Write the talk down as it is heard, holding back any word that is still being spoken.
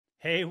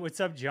Hey, what's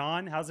up,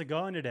 John? How's it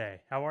going today?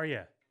 How are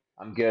you?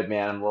 I'm good,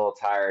 man. I'm a little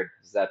tired. I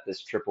was at this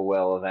triple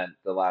whale event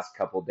the last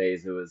couple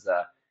days. It was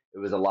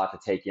a lot to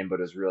take in, but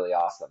it was really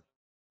awesome.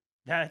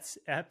 That's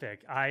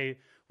epic. I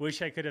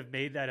wish I could have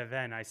made that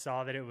event. I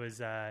saw that it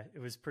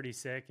was pretty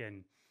sick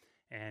and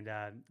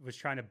was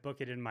trying to book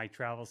it in my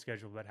travel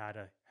schedule, but had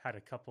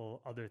a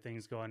couple other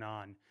things going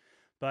on.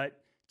 But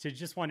to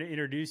just want to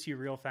introduce you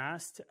real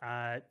fast,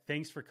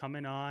 thanks for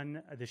coming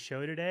on the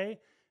show today.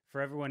 For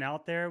everyone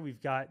out there,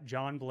 we've got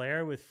John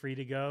Blair with Free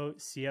to Go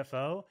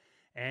CFO.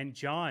 And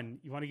John,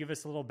 you want to give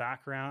us a little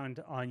background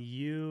on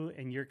you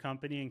and your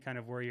company and kind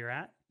of where you're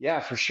at? Yeah,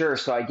 for sure.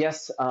 So I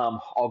guess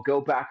I'll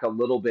go back a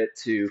little bit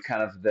to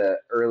kind of the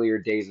earlier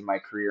days of my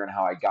career and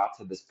how I got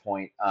to this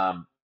point.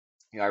 I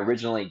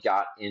originally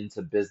got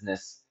into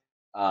business.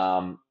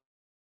 Um,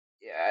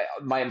 yeah,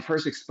 my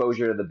first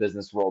exposure to the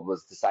business world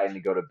was deciding to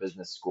go to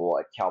business school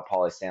at Cal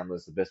Poly San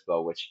Luis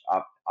Obispo, which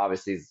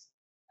obviously is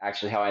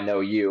actually how I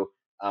know you,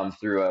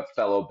 through a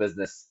fellow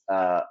business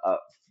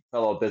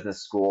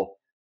school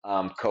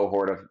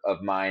cohort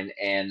of mine.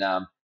 And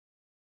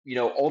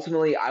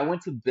ultimately, I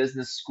went to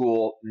business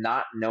school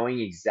not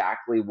knowing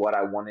exactly what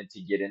I wanted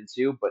to get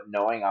into, but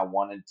knowing I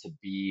wanted to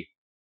be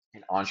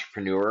an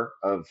entrepreneur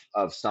of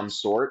some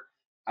sort.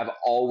 I've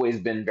always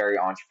been very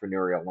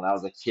entrepreneurial. When I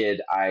was a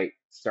kid, I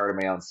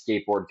started my own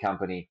skateboard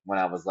company when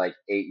I was like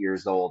 8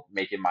 years old,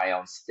 making my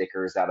own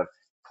stickers out of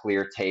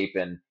clear tape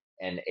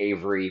and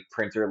Avery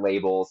printer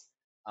labels,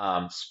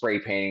 spray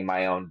painting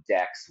my own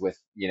decks with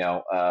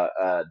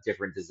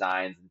different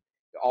designs.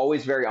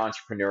 Always very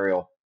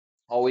entrepreneurial,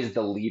 always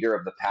the leader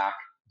of the pack,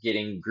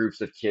 getting groups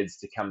of kids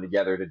to come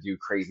together to do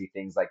crazy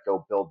things like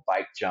go build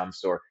bike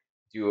jumps or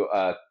do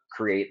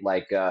create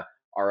like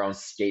our own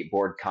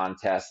skateboard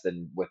contest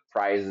and with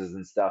prizes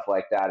and stuff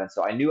like that. And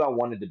so I knew I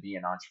wanted to be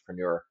an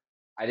entrepreneur.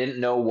 I didn't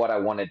know what I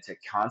wanted to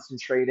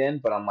concentrate in,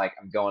 but I'm like,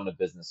 I'm going to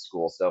business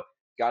school. So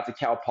got to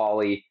Cal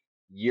Poly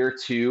year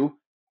two.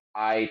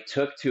 I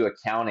took to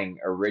accounting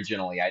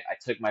originally. I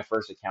took my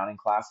first accounting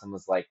class and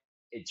was like,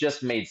 it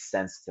just made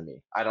sense to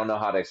me. I don't know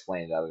how to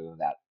explain it other than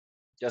that.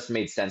 It just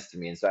made sense to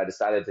me. And so I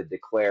decided to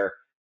declare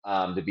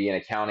to be an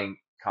accounting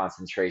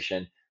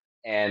concentration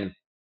and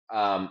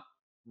um,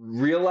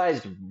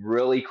 realized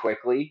really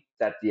quickly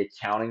that the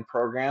accounting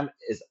program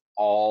is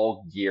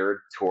all geared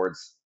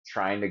towards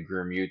trying to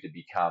groom you to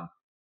become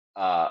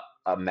a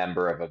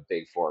member of a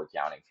big four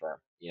accounting firm,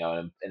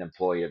 an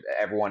employee of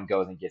everyone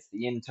goes and gets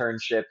the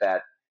internship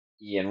at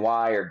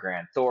E&Y or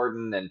Grant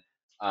Thornton. And,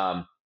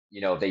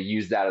 they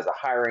use that as a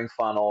hiring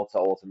funnel to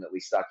ultimately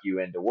suck you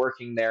into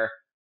working there.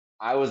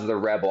 I was the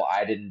rebel.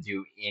 I didn't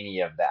do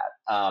any of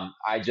that.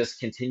 I just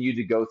continued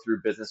to go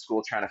through business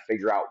school trying to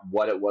figure out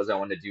what it was I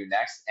wanted to do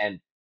next. And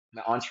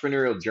my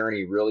entrepreneurial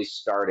journey really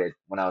started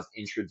when I was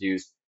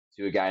introduced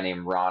to a guy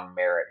named Ron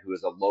Merritt, who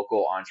is a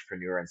local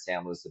entrepreneur in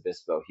San Luis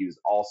Obispo. He was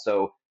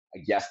also a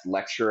guest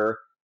lecturer.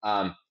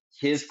 Um,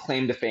 his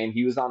claim to fame,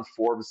 he was on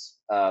Forbes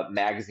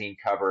magazine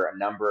cover a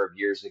number of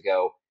years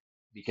ago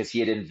because he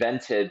had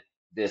invented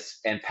this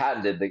and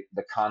patented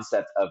the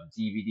concept of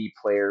DVD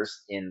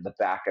players in the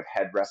back of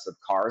headrests of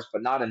cars,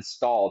 but not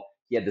installed.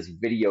 He had this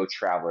video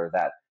traveler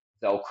that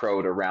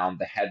velcroed around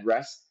the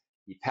headrest.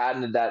 He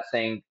patented that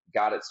thing,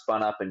 got it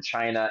spun up in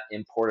China,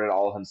 imported it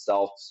all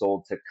himself,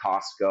 sold to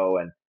Costco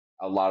and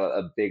a lot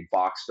of big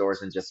box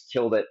stores, and just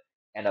killed it.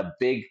 And a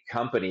big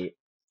company,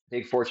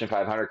 big Fortune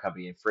 500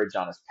 company, infringed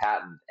on his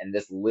patent. And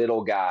this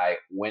little guy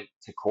went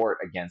to court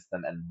against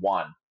them and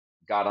won,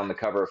 got on the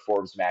cover of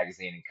Forbes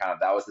magazine, and kind of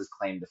that was his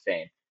claim to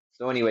fame.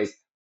 So, anyways,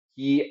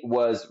 he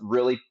was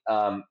really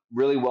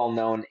well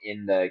known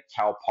in the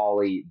Cal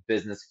Poly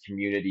business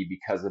community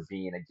because of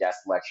being a guest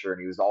lecturer,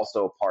 and he was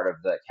also a part of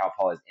the Cal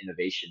Poly's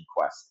Innovation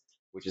Quest,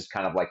 which is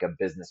kind of like a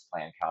business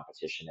plan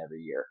competition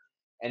every year.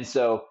 And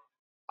so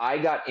I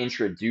got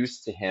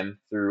introduced to him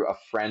through a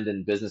friend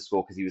in business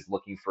school because he was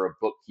looking for a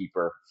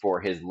bookkeeper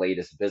for his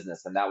latest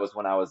business, and that was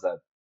when I think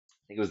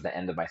it was the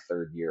end of my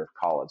third year of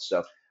college.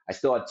 So I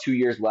still had 2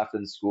 years left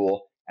in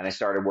school, and I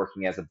started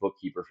working as a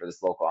bookkeeper for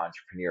this local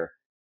entrepreneur.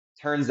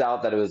 Turns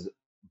out that it was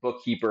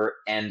bookkeeper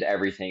and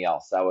everything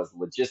else. I was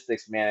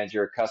logistics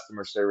manager,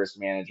 customer service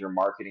manager,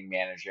 marketing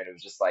manager, and it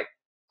was just like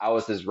I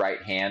was his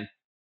right hand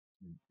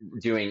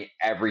doing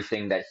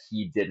everything that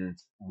he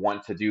didn't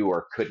want to do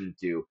or couldn't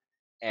do.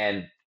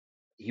 And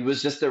he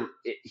was just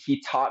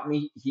he taught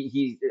me,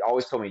 he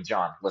always told me,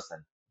 John,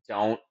 listen,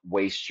 don't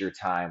waste your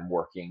time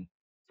working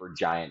for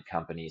giant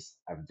companies.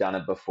 I've done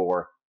it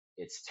before.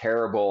 It's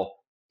terrible.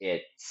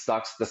 It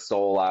sucks the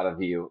soul out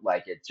of you.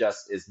 Like it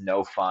just is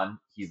no fun.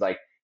 He's like,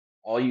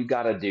 all you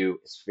got to do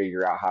is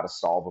figure out how to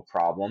solve a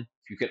problem.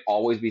 If you could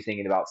always be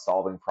thinking about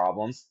solving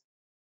problems,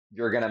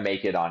 you're going to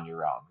make it on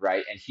your own,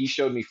 right? And he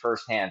showed me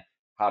firsthand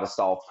how to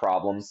solve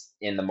problems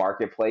in the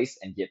marketplace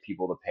and get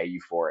people to pay you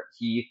for it.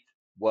 He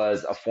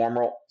was a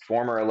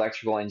former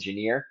electrical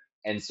engineer,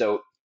 and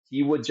so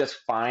he would just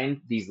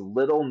find these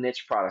little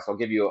niche products. I'll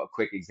give you a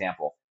quick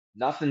example.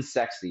 Nothing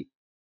sexy.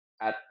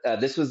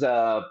 This was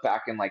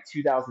back in like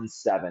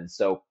 2007.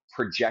 So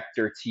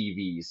projector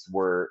TVs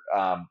were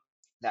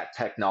that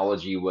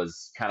technology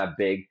was kind of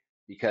big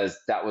because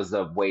that was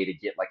a way to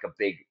get like a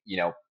big,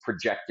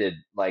 projected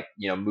like,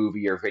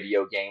 movie or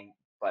video game,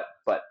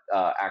 but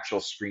actual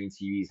screen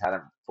TVs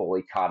hadn't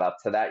fully caught up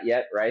to that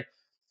yet, right?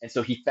 And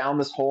so he found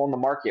this hole in the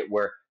market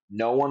where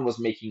no one was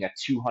making a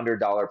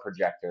 $200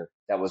 projector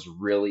that was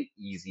really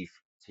easy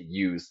to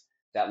use,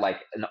 that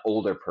like an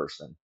older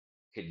person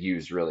could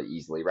use really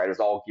easily, right? It was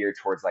all geared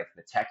towards like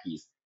the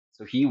techies.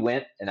 So he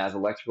went and as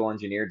electrical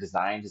engineer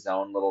designed his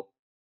own little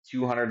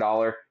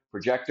 $200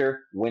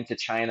 projector, went to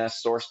China,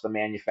 sourced the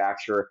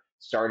manufacturer,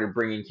 started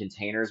bringing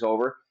containers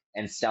over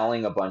and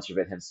selling a bunch of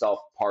it himself,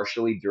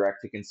 partially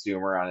direct to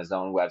consumer on his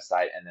own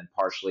website, and then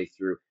partially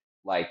through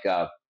like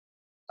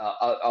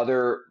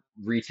other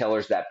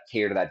retailers that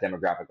cater to that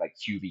demographic, like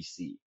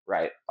QVC,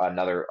 right?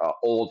 Another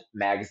old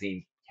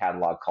magazine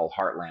catalog called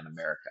Heartland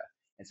America.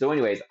 And so,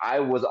 anyways, I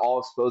was all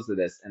exposed to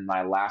this in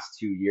my last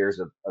 2 years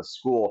of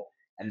school.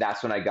 And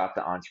that's when I got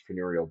the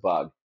entrepreneurial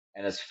bug.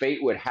 And as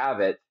fate would have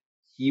it,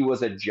 he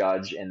was a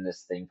judge in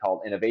this thing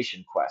called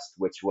Innovation Quest,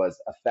 which was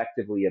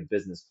effectively a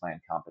business plan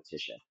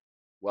competition.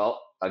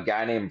 Well, a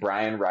guy named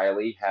Brian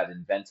Riley had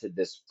invented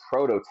this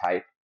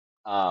prototype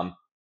um,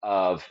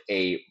 of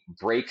a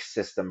brake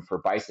system for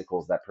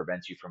bicycles that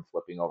prevents you from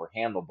flipping over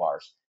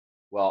handlebars.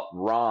 Well,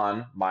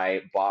 Ron,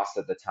 my boss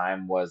at the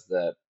time, was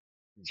the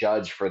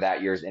judge for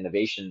that year's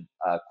Innovation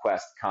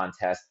Quest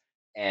contest,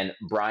 and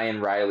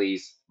Brian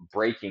Riley's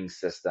braking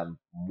system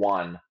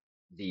won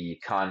the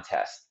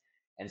contest.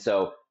 And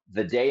so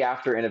the day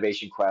after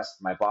Innovation Quest,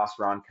 my boss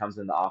Ron comes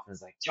in the office and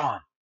is like,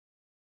 John,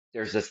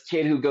 there's this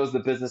kid who goes to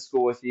business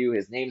school with you.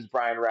 His name's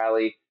Brian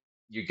Riley.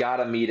 You got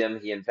to meet him.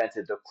 He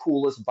invented the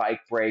coolest bike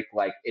brake.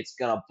 Like, it's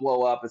going to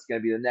blow up. It's going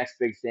to be the next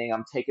big thing.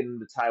 I'm taking them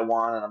to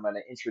Taiwan and I'm going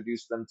to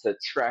introduce them to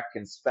Trek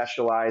and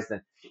Specialized.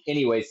 And,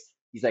 anyways,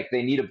 he's like,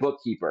 they need a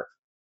bookkeeper.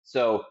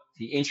 So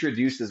he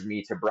introduces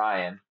me to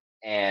Brian.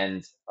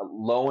 And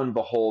lo and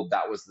behold,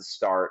 that was the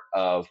start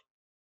of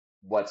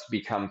what's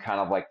become kind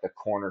of like the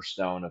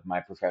cornerstone of my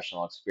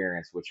professional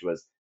experience, which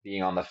was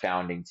being on the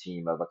founding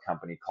team of a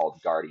company called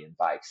Guardian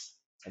Bikes.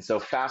 And so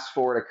fast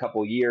forward a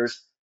couple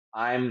years,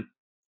 I'm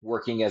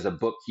working as a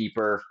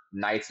bookkeeper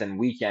nights and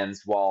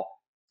weekends while,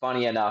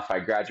 funny enough, I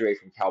graduate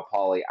from Cal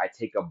Poly. I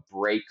take a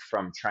break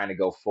from trying to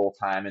go full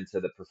time into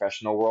the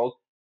professional world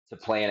to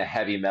play in a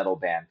heavy metal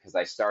band, because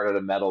I started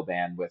a metal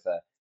band with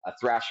a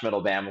thrash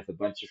metal band with a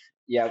bunch of,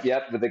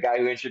 with the guy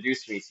who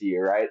introduced me to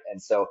you, right?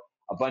 And so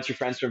a bunch of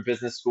friends from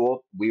business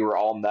school, we were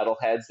all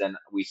metalheads, and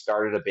we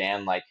started a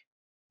band like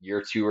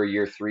year 2 or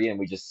year 3, and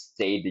we just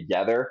stayed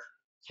together,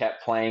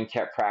 kept playing,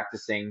 kept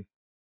practicing,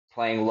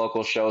 playing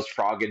local shows.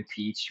 Frog and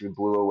Peach, we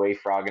blew away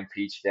Frog and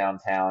Peach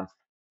downtown,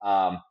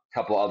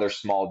 couple other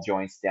small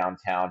joints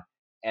downtown,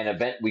 and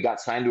we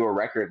got signed to a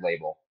record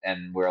label,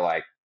 and we're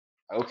like,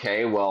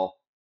 okay, well,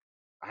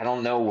 I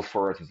don't know if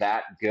we're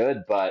that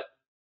good, but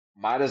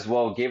might as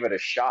well give it a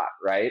shot,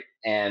 right?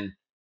 And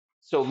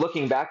so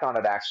looking back on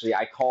it, actually,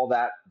 I call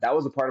that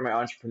was a part of my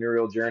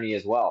entrepreneurial journey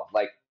as well.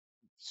 Like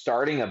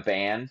starting a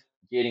band,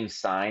 getting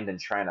signed, and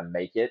trying to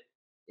make it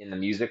in the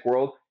music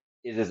world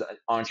is as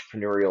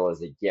entrepreneurial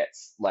as it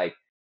gets. Like,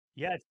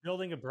 Yeah, it's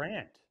building a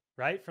brand,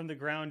 right? From the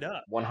ground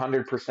up.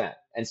 100%.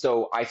 And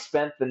so I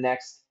spent the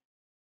next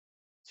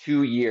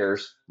 2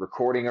 years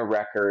recording a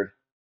record,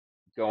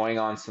 going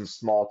on some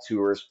small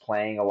tours,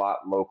 playing a lot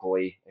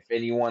locally. If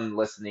anyone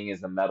listening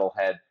is a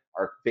metalhead,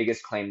 our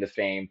biggest claim to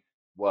fame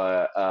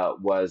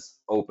was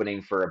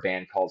opening for a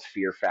band called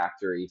Fear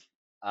Factory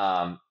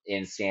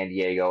in San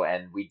Diego,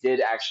 and we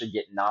did actually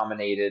get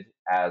nominated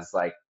as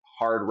like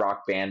Hard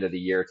Rock Band of the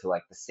Year to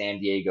like the San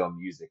Diego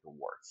Music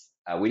Awards.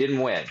 We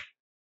didn't win,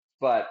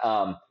 but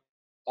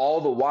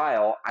all the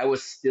while I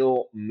was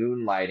still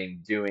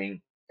moonlighting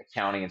doing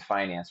accounting and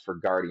finance for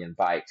Guardian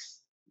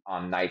Bikes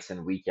on nights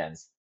and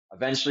weekends.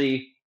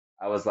 Eventually,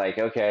 I was like,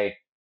 okay,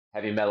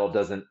 heavy metal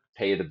doesn't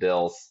pay the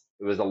bills.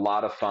 It was a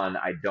lot of fun.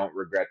 I don't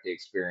regret the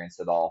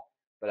experience at all,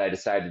 but I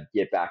decided to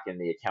get back in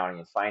the accounting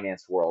and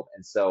finance world.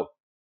 And so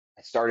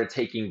I started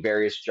taking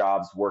various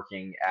jobs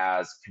working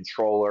as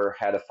controller,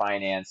 head of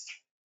finance,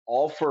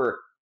 all for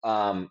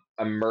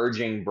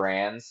emerging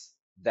brands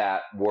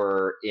that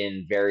were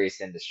in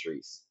various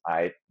industries.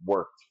 I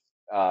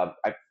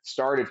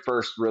started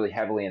first really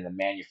heavily in the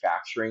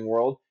manufacturing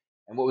world.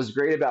 And what was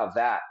great about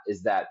that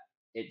is that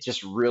it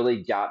just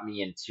really got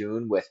me in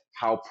tune with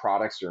how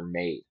products are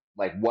made,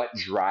 like what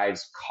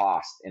drives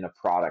cost in a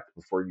product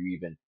before you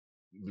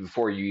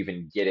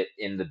even get it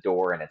in the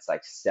door and it's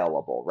like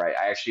sellable, right?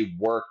 I actually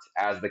worked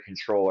as the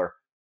controller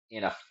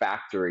in a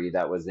factory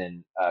that was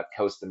in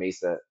Costa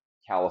Mesa,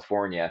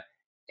 California,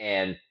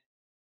 and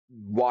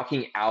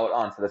walking out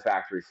onto the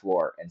factory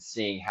floor and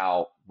seeing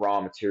how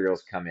raw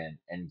materials come in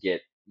and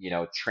get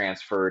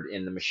transferred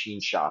in the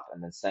machine shop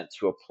and then sent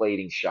to a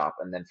plating shop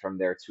and then from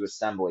there to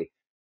assembly.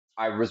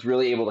 I was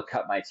really able to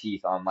cut my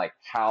teeth on like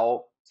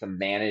how to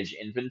manage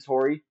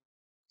inventory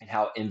and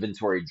how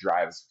inventory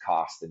drives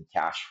cost and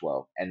cash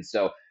flow. And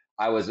so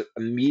I was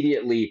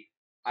immediately,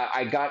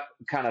 I got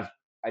kind of,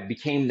 I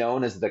became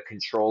known as the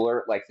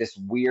controller, like this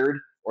weird,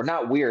 or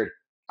not weird,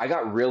 I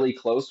got really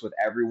close with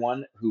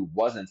everyone who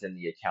wasn't in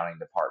the accounting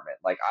department.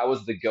 Like I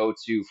was the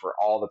go-to for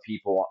all the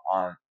people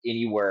on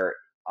anywhere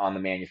on the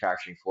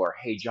manufacturing floor.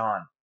 Hey,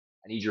 John,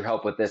 I need your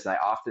help with this. And I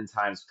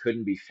oftentimes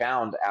couldn't be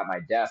found at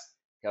my desk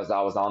because I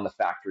was on the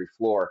factory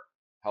floor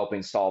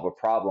helping solve a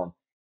problem.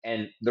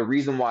 And the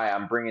reason why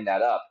I'm bringing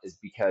that up is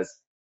because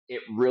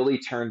it really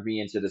turned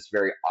me into this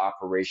very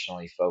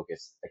operationally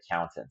focused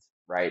accountant,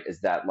 right?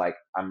 Is that like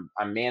I'm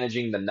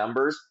managing the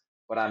numbers,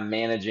 but I'm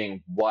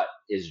managing what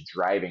is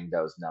driving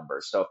those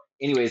numbers. So,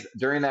 anyways,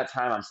 during that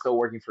time, I'm still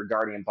working for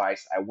Guardian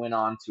Bikes. I went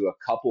on to a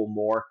couple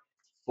more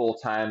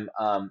full-time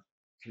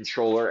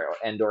controller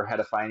and/or head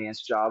of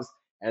finance jobs,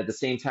 and at the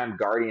same time,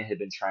 Guardian had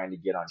been trying to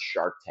get on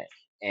Shark Tank,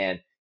 and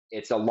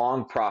it's a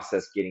long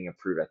process getting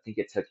approved. I think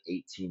it took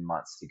 18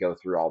 months to go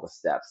through all the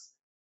steps,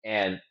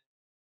 and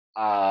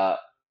uh,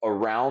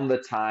 around the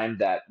time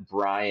that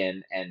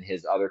Brian and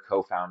his other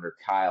co-founder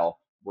Kyle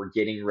were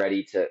getting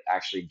ready to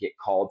actually get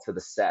called to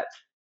the set,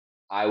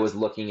 I was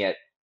looking at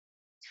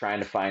trying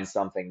to find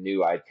something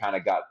new. I'd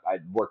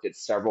worked at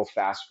several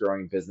fast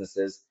growing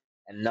businesses,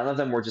 and none of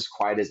them were just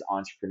quite as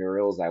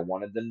entrepreneurial as I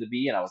wanted them to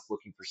be. And I was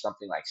looking for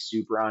something like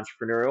super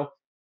entrepreneurial.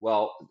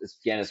 Well,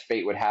 again, as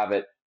fate would have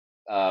it,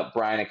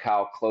 Brian and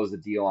Kyle close a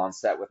deal on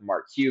set with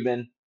Mark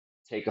Cuban,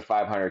 take a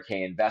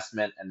 500K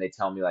investment, and they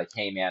tell me like,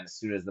 "Hey, man, as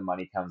soon as the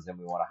money comes in,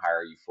 we want to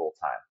hire you full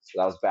time." So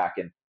that was back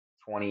in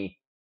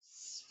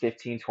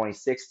 2015,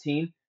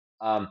 2016.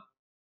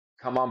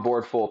 Come on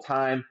board full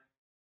time.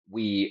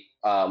 We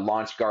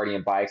launched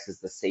Guardian Bikes as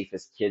the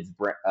safest kids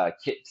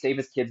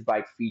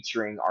bike,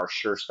 featuring our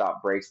Sure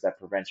Stop brakes that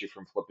prevent you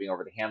from flipping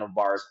over the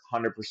handlebars.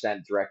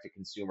 100% direct to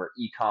consumer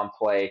e-com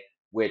play,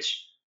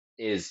 which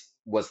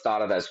was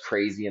thought of as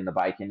crazy in the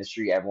bike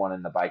industry. Everyone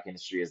in the bike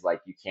industry is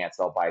like, you can't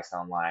sell bikes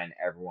online.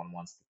 Everyone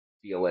wants to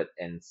feel it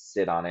and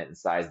sit on it and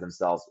size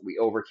themselves. We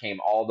overcame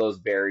all those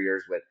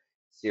barriers with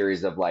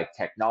series of like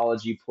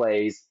technology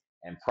plays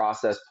and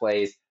process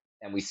plays,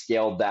 and we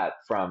scaled that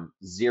from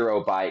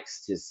 0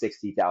 bikes to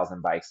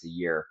 60,000 bikes a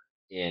year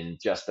in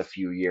just a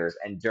few years.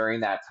 And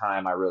during that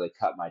time, I really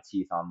cut my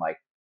teeth on like,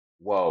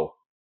 whoa,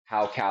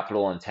 how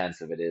capital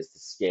intensive it is to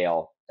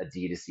scale a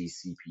D2C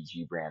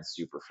CPG brand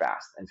super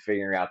fast, and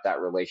figuring out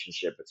that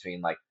relationship between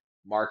like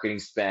marketing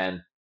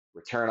spend,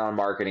 return on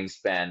marketing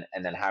spend,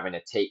 and then having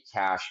to take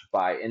cash,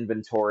 buy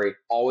inventory,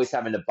 always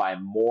having to buy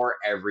more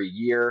every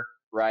year,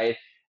 right,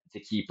 to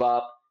keep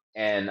up.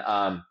 And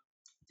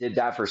did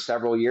that for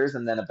several years,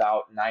 and then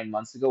about 9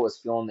 months ago was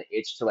feeling the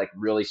itch to like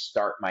really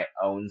start my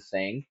own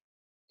thing.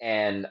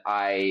 And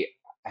I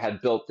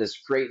had built this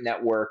great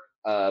network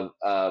of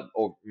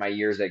over my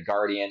years at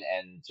Guardian,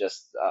 and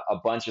just a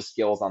bunch of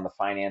skills on the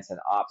finance and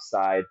ops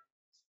side,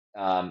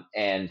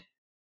 and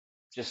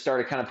just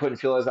started kind of putting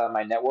feelers out in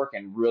my network,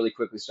 and really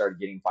quickly started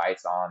getting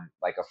bites on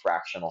like a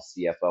fractional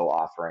CFO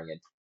offering. And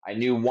I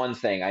knew one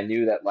thing. I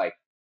knew that like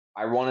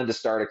I wanted to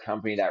start a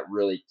company that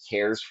really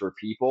cares for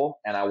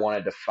people, and I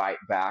wanted to fight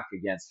back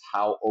against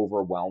how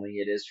overwhelming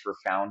it is for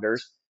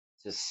founders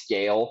to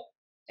scale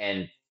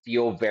and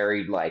feel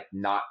very like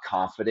not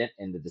confident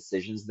in the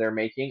decisions they're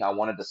making. I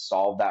wanted to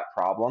solve that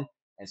problem.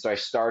 And so I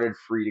started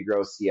Free to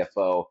Grow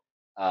CFO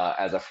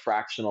as a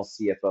fractional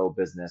CFO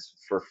business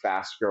for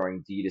fast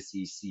growing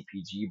D2C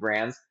CPG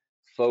brands,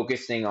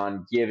 focusing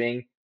on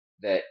giving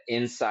the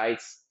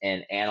insights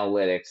and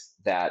analytics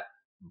that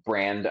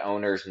brand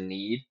owners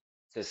need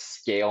to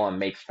scale and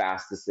make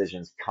fast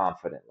decisions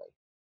confidently.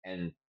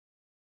 And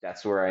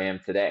that's where I am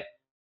today.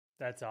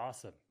 That's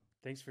awesome.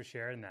 Thanks for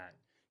sharing that,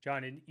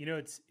 John. And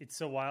it's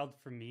so wild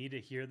for me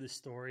to hear the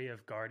story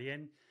of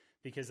Guardian,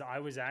 because I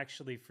was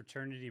actually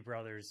fraternity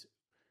brothers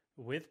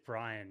with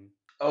Brian.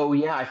 Oh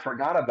yeah, I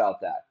forgot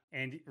about that.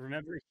 And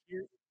remember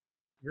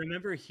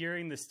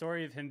hearing the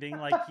story of him being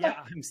like,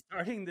 "Yeah, I'm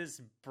starting this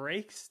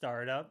brake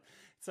startup.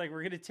 It's like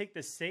we're going to take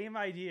the same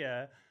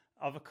idea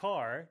of a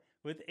car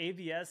with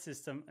ABS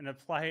system and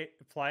apply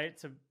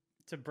it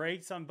to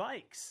brakes on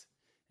bikes,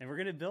 and we're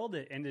going to build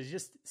it." And to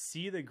just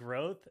see the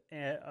growth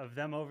of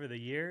them over the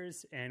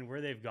years and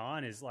where they've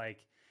gone is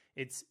like,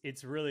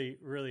 it's really,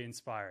 really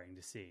inspiring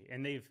to see.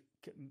 And they've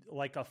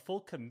like a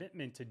full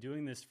commitment to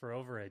doing this for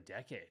over a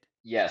decade.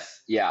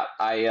 Yes, yeah.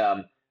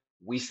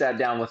 We sat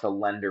down with a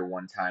lender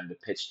one time to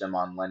pitch them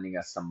on lending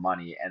us some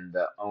money, and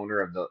the owner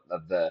of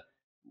the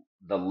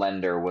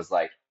lender was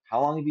like,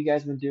 "How long have you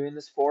guys been doing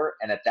this for?"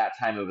 And at that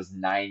time, it was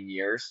 9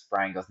 years.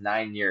 Brian goes,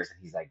 "9 years," and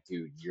he's like,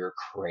 "Dude, you're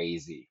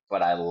crazy,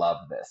 but I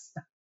love this."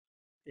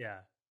 Yeah,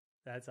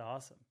 that's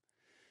awesome.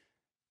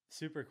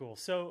 Super cool.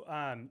 So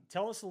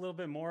tell us a little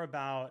bit more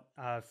about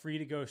Free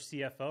to Go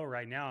CFO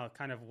right now.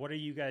 Kind of what are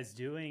you guys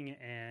doing,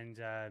 and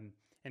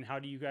how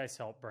do you guys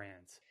help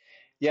brands?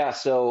 Yeah,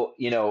 so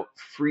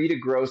Free to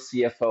Grow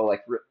CFO,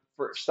 like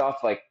first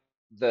off, like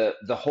the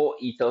whole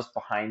ethos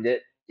behind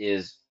it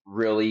is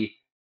really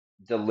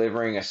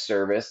delivering a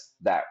service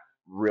that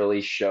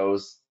really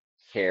shows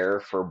care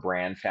for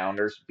brand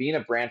founders. Being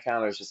a brand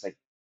founder is just like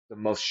the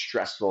most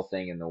stressful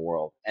thing in the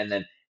world. And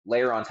then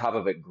layer on top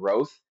of it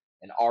growth,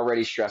 an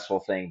already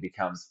stressful thing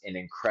becomes an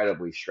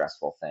incredibly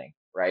stressful thing,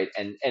 right?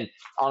 And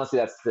honestly,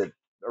 that's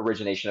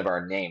origination of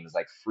our name is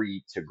like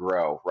free to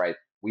grow, right?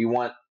 We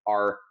want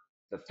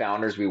the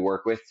founders we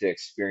work with to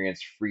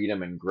experience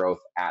freedom and growth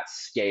at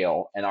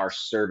scale, and our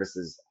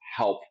services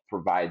help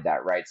provide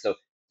that, right? So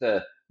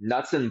the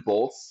nuts and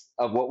bolts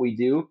of what we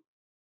do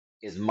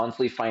is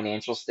monthly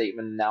financial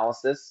statement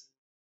analysis,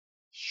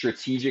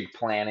 strategic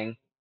planning,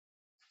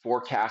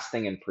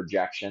 forecasting and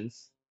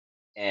projections,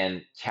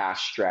 and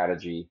cash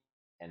strategy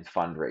and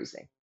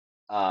fundraising.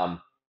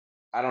 Um,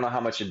 I don't know how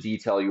much of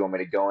detail you want me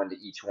to go into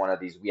each one of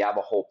these. We have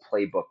a whole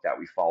playbook that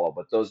we follow,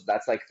 but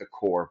that's like the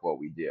core of what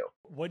we do.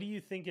 What do you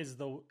think is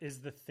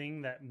the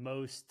thing that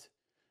most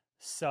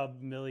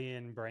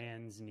sub-million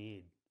brands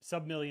need?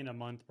 Sub-million a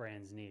month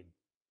brands need?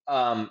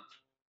 Um,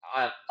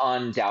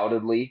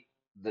 Undoubtedly,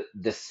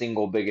 the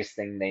single biggest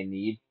thing they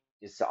need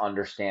is to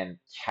understand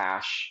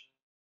cash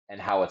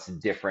and how it's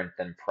different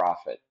than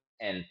profit,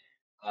 and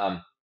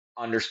um,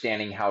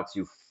 understanding how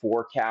to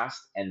forecast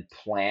and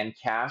plan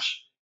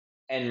cash.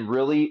 And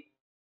really,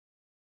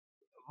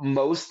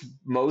 most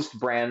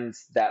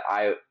brands that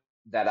I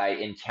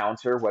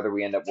encounter, whether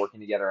we end up working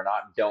together or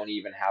not, don't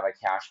even have a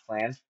cash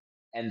plan.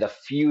 And the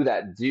few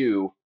that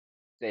do,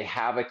 they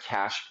have a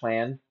cash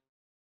plan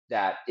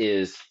that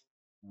is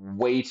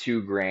way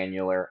too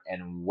granular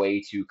and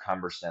way too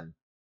cumbersome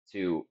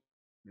to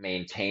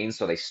maintain.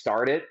 So they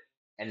start it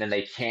and then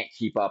they can't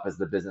keep up as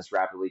the business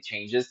rapidly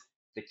changes.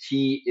 The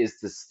key is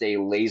to stay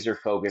laser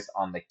focused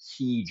on the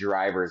key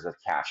drivers of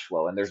cash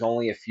flow. And there's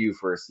only a few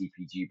for a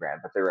CPG brand,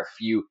 but there are a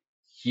few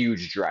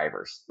huge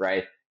drivers,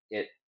 right?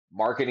 It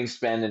Marketing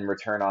spend and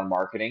return on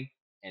marketing,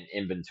 and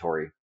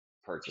inventory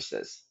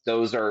purchases.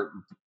 Those are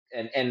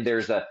and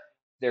there's a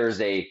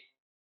there's a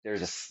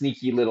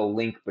sneaky little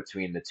link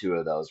between the two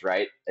of those,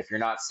 right? If you're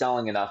not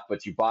selling enough,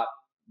 but you bought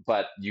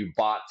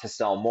to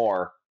sell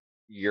more,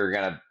 you're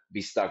gonna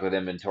be stuck with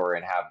inventory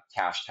and have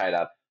cash tied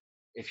up.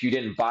 If you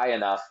didn't buy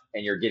enough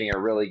and you're getting a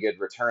really good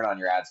return on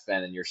your ad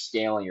spend and you're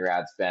scaling your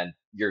ad spend,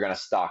 you're gonna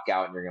stock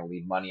out and you're gonna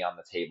leave money on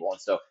the table. And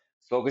so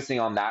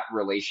focusing on that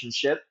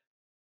relationship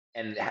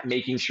and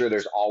making sure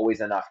there's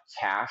always enough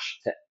cash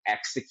to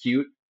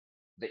execute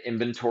the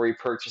inventory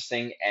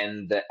purchasing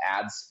and the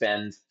ad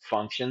spend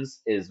functions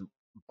is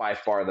by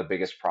far the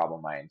biggest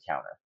problem I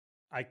encounter.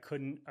 I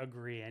couldn't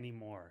agree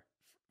anymore.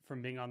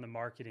 From being on the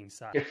marketing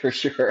side, Yeah, for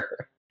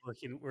sure.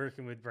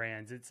 working with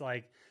brands, it's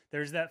like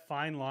there's that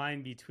fine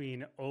line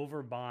between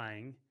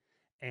overbuying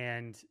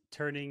and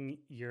turning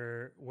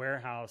your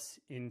warehouse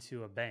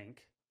into a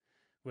bank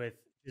with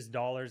just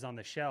dollars on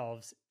the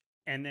shelves,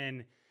 and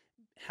then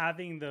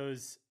having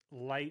those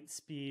light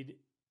speed,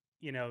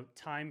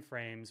 time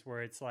frames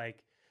where it's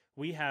like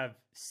we have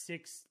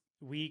 6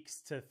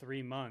 weeks to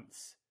 3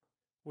 months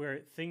where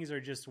things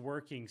are just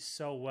working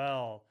so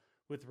well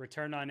with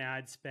return on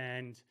ad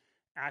spend,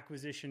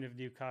 acquisition of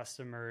new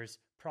customers,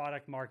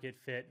 product market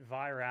fit,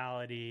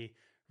 virality,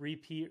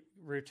 repeat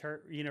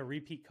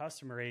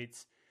customer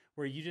rates,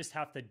 where you just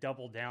have to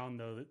double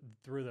down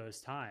through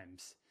those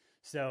times.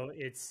 So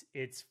it's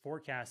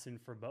forecasting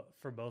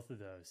for both of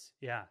those.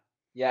 Yeah.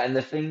 Yeah, and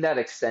the thing that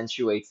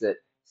accentuates it,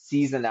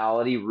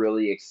 seasonality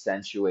really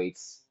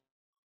accentuates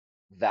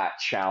that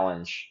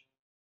challenge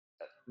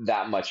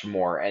that much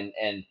more. And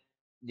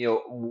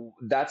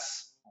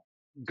that's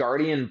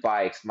Guardian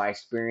Bikes, my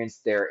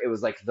experience there, it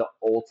was like the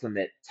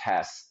ultimate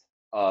test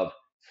of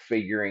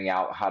figuring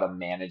out how to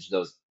manage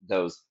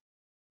those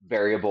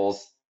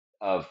variables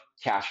of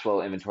cash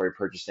flow, inventory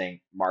purchasing,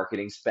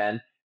 marketing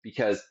spend,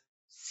 because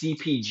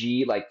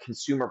CPG, like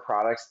consumer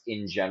products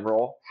in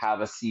general, have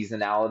a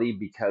seasonality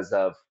because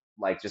of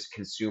like just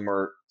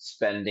consumer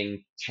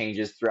spending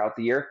changes throughout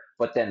the year.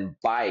 But then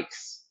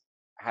bikes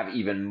have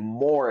even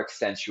more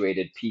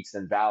accentuated peaks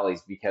and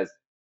valleys because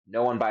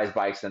no one buys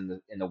bikes in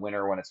the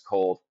winter when it's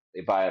cold.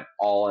 They buy it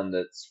all in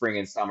the spring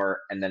and summer,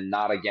 and then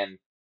not again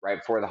right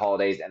before the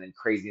holidays, and then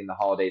crazy in the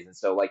holidays. And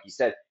so, like you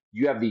said,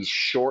 you have these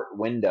short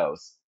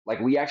windows. Like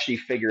we actually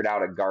figured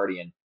out at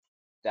Guardian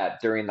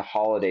that during the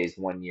holidays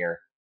one year,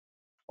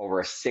 over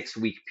a 6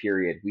 week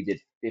period, we did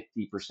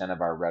 50%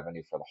 of our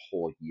revenue for the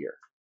whole year.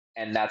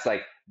 And that's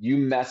like you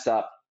mess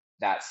up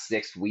that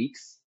 6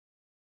 weeks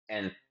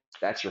and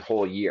that's your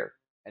whole year.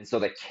 And so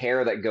the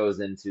care that goes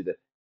into the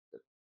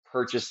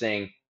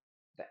purchasing,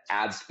 the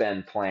ad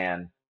spend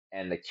plan,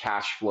 and the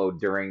cash flow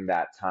during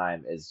that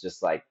time is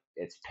just like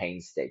it's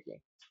painstaking.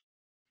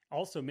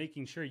 Also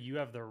making sure you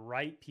have the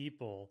right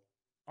people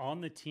on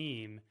the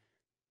team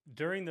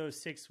during those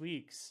 6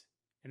 weeks,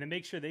 and to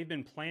make sure they've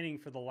been planning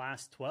for the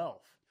last 12,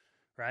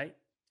 right?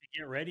 To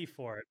get ready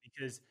for it,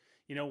 because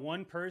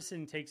one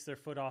person takes their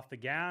foot off the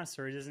gas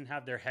or doesn't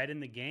have their head in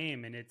the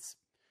game, and it's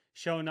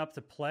showing up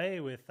to play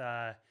with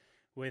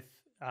with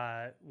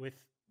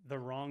the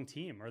wrong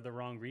team or the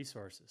wrong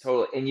resources.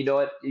 Totally. And you know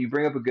what? You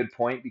bring up a good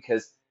point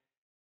because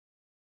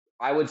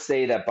I would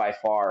say that by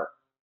far,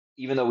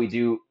 even though we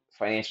do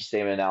financial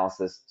statement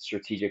analysis,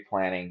 strategic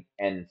planning,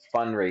 and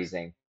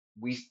fundraising,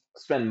 we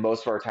spend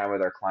most of our time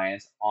with our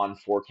clients on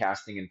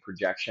forecasting and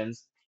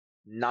projections,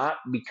 not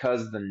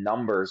because the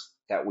numbers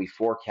that we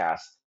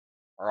forecast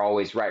are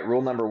always right.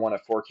 Rule number one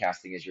of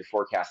forecasting is your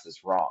forecast is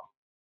wrong.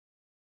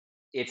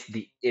 it's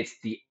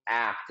the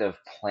act of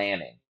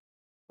planning,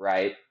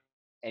 right?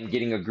 And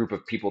getting a group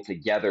of people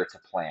together to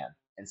plan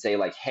and say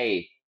like,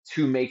 hey,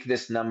 to make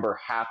this number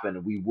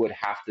happen, we would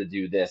have to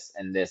do this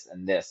and this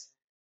and this.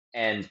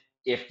 And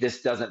if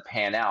this doesn't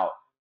pan out,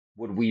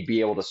 would we be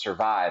able to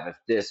survive if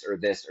this or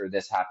this or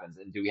this happens?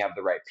 And do we have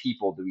the right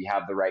people? Do we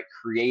have the right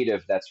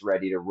creative that's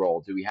ready to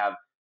roll? Do we have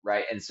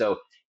right? And so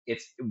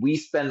we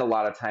spend a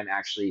lot of time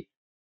actually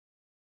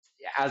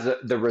as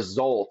the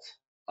result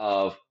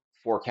of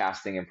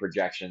forecasting and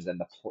projections and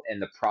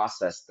the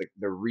process,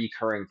 the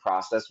recurring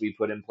process we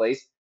put in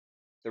place,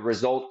 the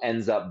result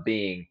ends up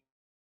being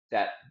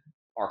that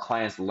our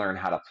clients learn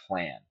how to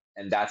plan.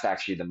 And that's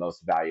actually the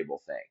most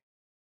valuable thing.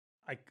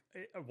 I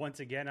once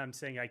again, I'm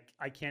saying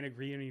I can't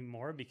agree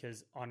anymore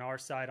because on our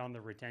side, on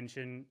the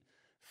retention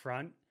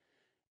front,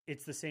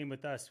 it's the same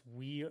with us.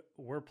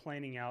 We're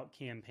planning out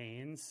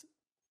campaigns,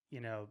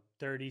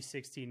 30,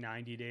 60,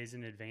 90 days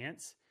in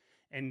advance.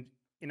 And,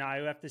 I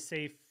have to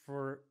say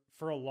for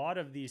a lot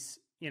of these,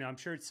 I'm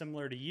sure it's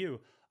similar to you.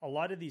 A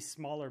lot of these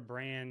smaller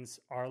brands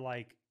are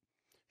like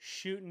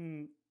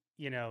shooting,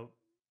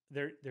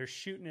 they're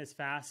shooting as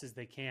fast as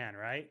they can,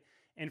 right?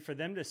 And for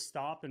them to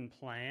stop and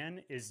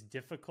plan is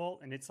difficult.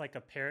 And it's like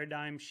a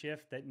paradigm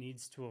shift that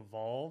needs to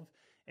evolve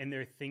in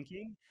their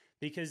thinking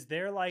because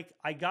they're like,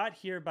 I got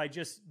here by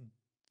just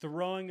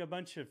throwing a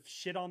bunch of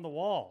shit on the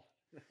wall.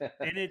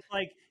 And it's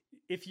like,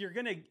 if you're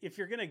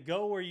gonna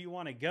go where you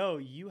want to go,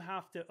 you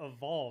have to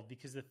evolve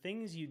because the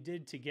things you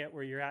did to get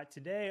where you're at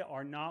today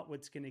are not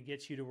what's going to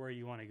get you to where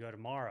you want to go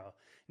tomorrow.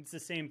 It's the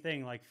same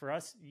thing. Like for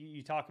us,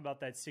 you talk about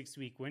that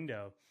 6-week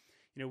window.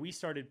 We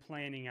started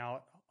planning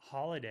out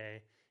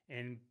holiday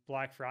and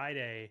Black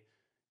Friday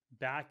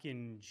back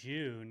in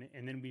June,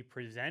 and then we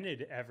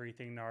presented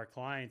everything to our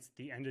clients at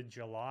the end of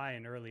July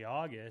and early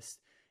August,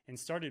 and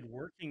started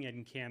working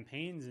in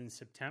campaigns in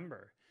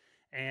September.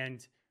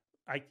 And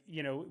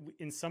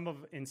in some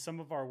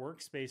of our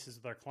workspaces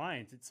with our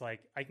clients, it's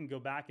like I can go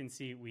back and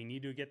see we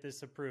need to get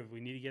this approved,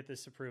 we need to get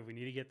this approved, we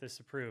need to get this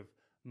approved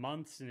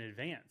months in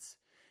advance.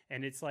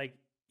 And it's like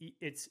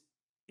it's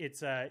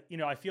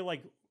I feel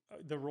like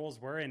the roles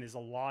we're in is a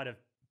lot of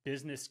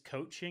business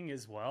coaching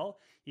as well.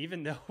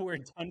 Even though we're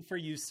done for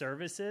you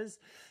services,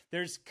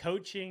 there's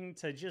coaching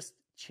to just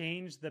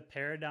change the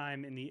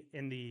paradigm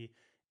in the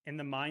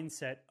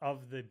mindset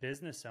of the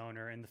business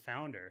owner and the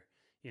founder,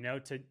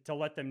 to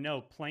let them know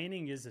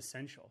planning is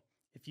essential.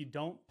 If you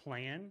don't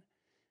plan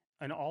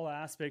on all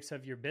aspects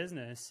of your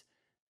business,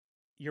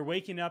 you're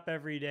waking up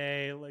every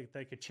day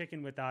like a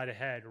chicken without a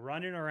head,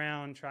 running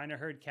around trying to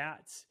herd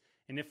cats.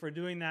 And if we're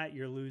doing that,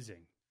 you're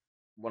losing.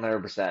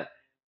 100%.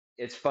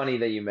 It's funny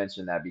that you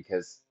mentioned that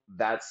because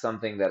that's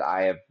something that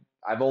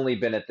I've only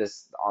been at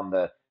this on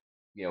the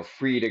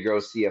free to grow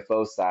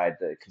CFO side,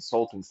 the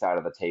consulting side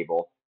of the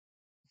table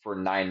for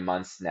 9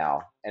 months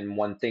now. And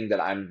one thing that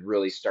I'm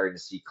really starting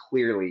to see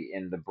clearly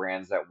in the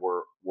brands that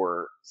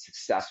we're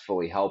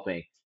successfully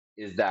helping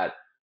is that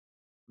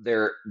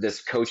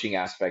this coaching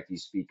aspect you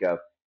speak of.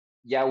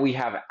 Yeah, we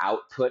have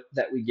output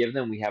that we give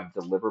them, we have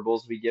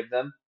deliverables we give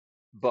them,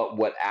 but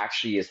what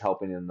actually is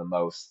helping them the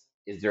most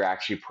is they're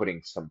actually putting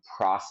some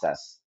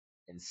process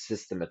and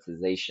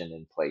systematization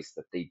in place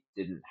that they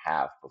didn't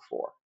have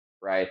before,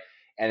 right?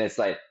 And it's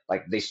like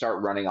they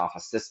start running off a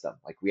system.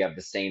 Like we have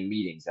the same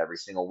meetings every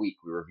single week.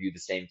 We review the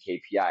same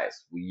KPIs.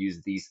 We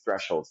use these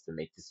thresholds to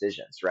make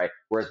decisions, right?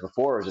 Whereas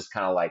before it was just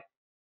kind of like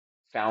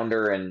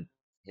founder and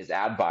his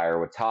ad buyer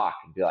would talk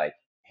and be like,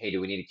 hey, do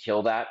we need to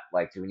kill that?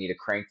 Like, do we need to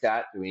crank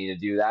that? Do we need to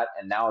do that?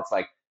 And now it's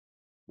like,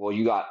 well,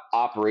 you got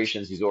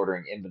operations who's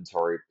ordering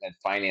inventory and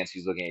finance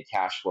who's looking at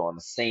cash flow in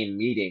the same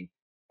meeting.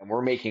 And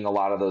we're making a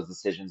lot of those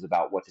decisions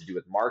about what to do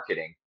with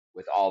marketing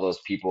with all those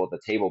people at the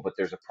table. But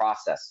there's a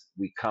process.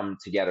 We come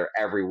together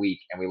every week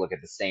and we look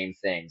at the same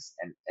things.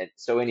 And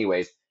so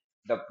anyways,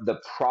 the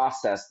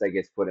process that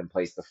gets put in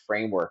place, the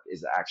framework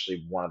is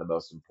actually one of the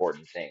most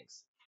important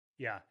things.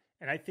 Yeah.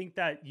 And I think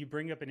that you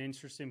bring up an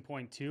interesting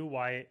point too,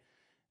 why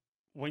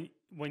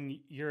when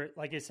you're,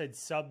 like I said,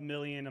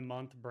 sub-million a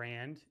month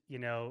brand,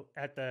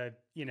 at the,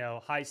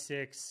 high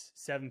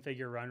 6-7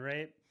 figure run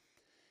rate,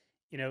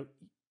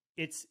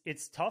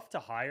 it's tough to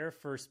hire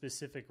for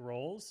specific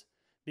roles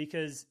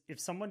because if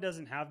someone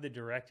doesn't have the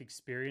direct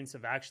experience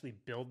of actually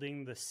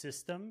building the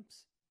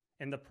systems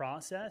and the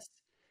process,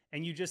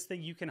 and you just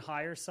think you can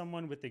hire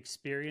someone with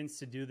experience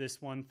to do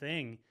this one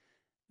thing,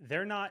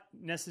 they're not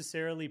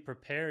necessarily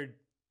prepared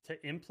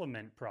to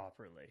implement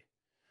properly.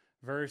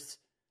 Versus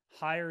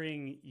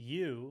hiring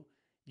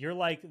you're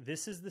like,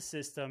 this is the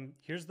system,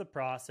 here's the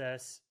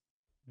process,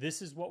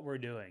 this is what we're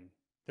doing.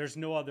 There's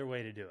no other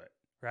way to do it,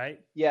 right?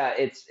 Yeah,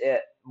 it's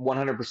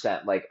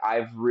 100%. Like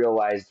I've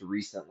realized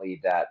recently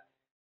that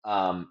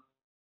um,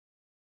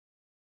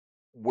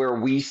 where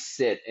we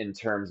sit in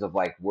terms of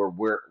like where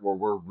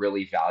we're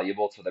really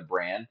valuable to the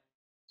brand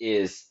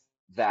is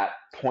that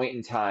point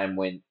in time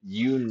when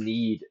you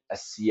need a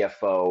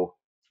CFO,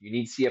 you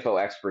need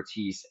CFO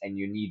expertise and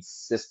you need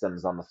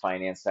systems on the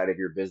finance side of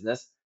your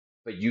business,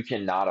 but you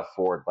cannot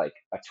afford like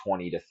a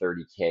 20 to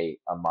 30K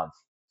a month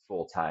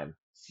full-time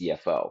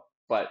CFO.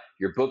 but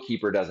your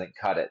bookkeeper doesn't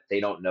cut it.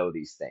 They don't know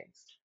these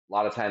things. A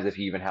lot of times, if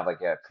you even have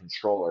like a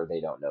controller, they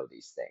don't know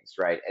these things,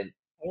 right? And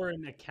Or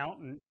an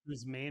accountant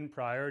whose main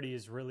priority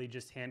is really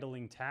just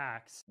handling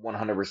tax.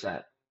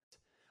 100%.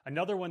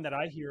 Another one that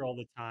I hear all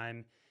the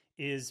time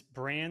is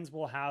brands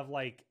will have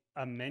like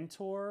a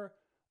mentor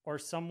or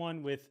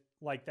someone with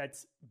like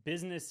that's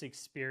business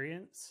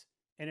experience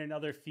in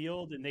another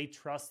field, and they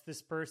trust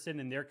this person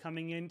and they're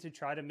coming in to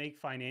try to make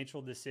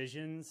financial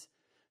decisions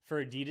for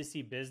a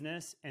D2C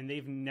business, and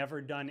they've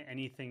never done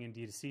anything in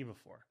D2C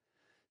before.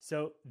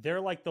 So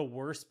they're like the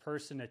worst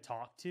person to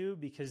talk to,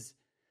 because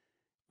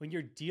when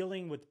you're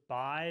dealing with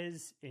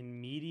buys in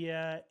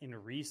media and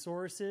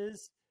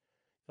resources,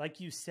 like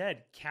you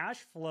said,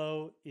 cash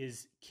flow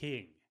is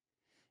king.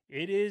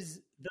 It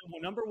is the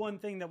number one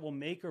thing that will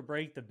make or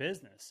break the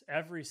business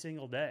every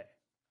single day.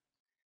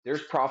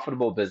 There's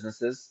profitable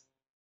businesses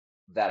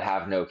that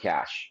have no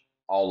cash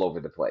all over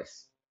the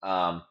place.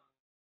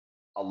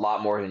 A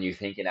lot more than you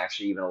think, and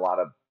actually even a lot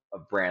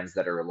of brands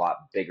that are a lot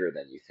bigger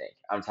than you think.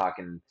 I'm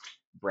talking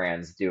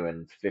brands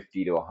doing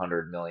 50 to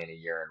 100 million a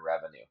year in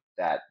revenue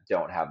that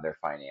don't have their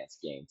finance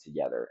game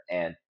together.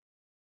 And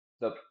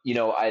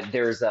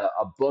there's a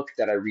book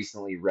that I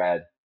recently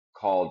read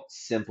called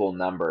Simple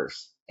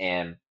Numbers,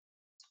 and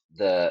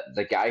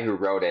the guy who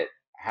wrote it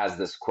has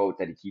this quote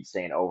that he keeps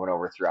saying over and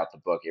over throughout the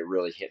book. It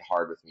really hit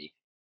hard with me.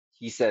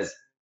 He says,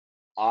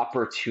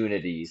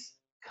 opportunities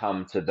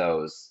come to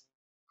those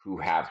who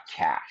have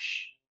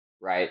cash,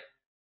 right?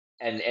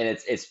 And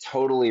it's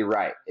totally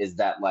right. Is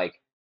that like,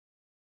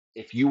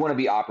 if you want to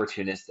be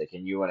opportunistic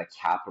and you want to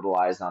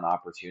capitalize on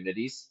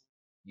opportunities,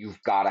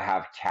 you've got to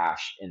have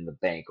cash in the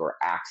bank or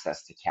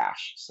access to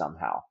cash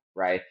somehow,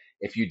 right?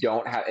 If you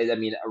don't have, I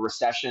mean, a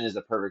recession is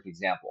a perfect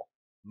example.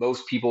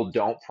 Most people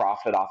don't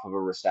profit off of a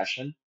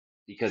recession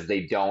because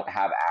they don't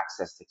have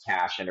access to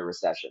cash in a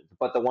recession.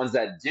 But the ones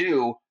that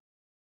do,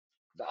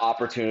 the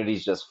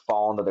opportunities just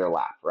fall into their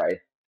lap, right?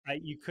 I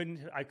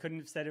couldn't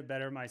have said it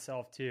better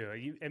myself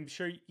too. I'm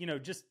sure,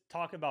 just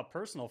talk about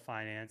personal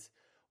finance.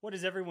 What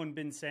has everyone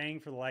been saying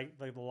for like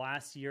the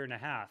last year and a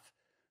half?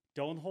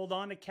 Don't hold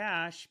on to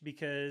cash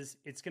because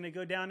it's going to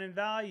go down in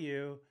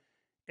value.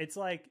 It's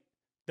like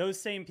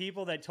those same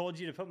people that told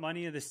you to put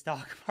money in the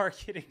stock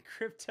market and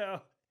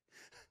crypto.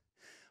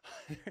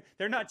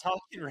 They're not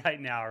talking right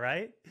now,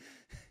 right?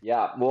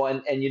 Yeah, well,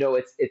 and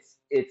it's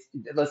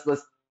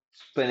let's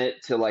spin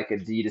it to like a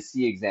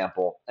D2C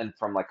example, and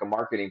from like a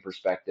marketing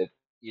perspective,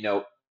 you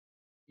know,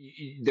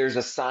 there's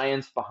a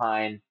science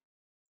behind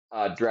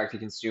direct to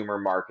consumer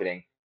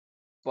marketing,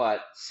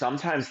 but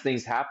sometimes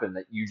things happen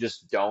that you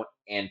just don't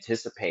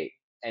anticipate,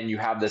 and you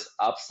have this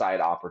upside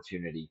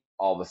opportunity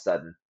all of a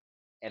sudden.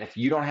 And if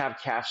you don't have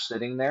cash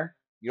sitting there,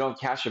 you don't have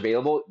cash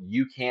available,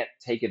 you can't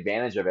take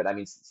advantage of it. I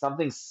mean,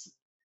 something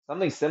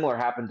similar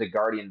happened to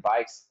Guardian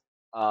Bikes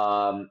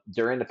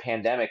during the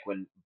pandemic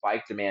when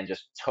bike demand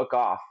just took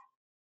off.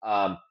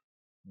 Um,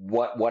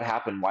 what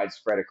happened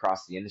widespread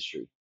across the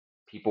industry?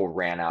 People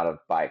ran out of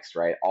bikes,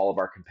 right? All of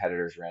our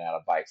competitors ran out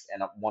of bikes,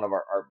 and one of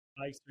our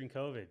Bikes during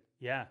COVID.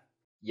 Yeah.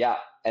 yeah,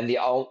 and the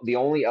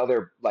only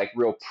other like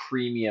real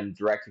premium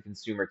direct to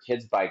consumer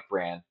kids bike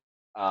brand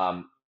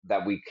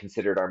that we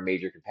considered our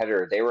major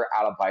competitor, they were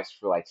out of bikes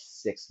for like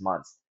 6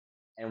 months,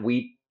 and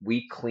we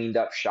cleaned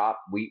up shop.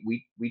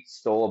 We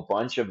stole a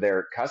bunch of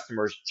their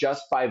customers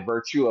just by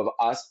virtue of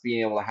us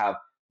being able to have.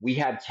 We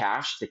had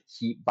cash to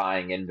keep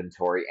buying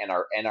inventory, and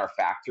our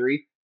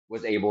factory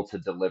was able to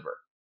deliver,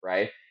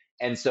 right?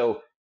 And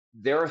so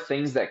there are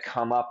things that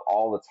come up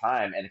all the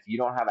time, and if you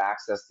don't have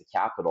access to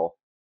capital,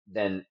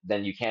 then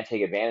you can't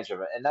take advantage of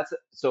it. And that's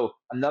so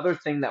another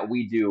thing that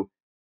we do,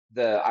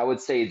 the I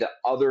would say the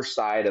other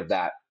side of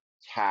that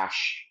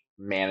cash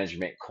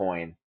management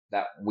coin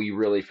that we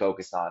really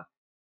focus on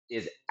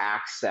is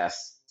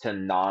access to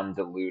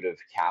non-dilutive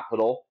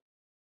capital,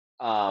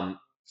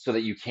 so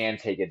that you can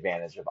take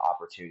advantage of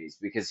opportunities.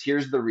 Because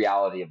here's the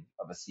reality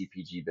of a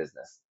CPG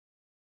business.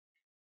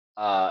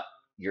 Uh,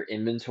 you're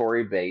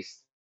inventory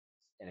based,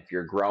 and if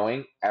you're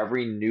growing,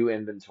 every new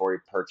inventory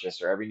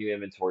purchase or every new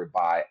inventory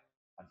buy,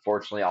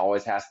 unfortunately,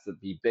 always has to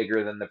be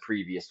bigger than the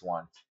previous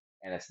one,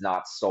 and it's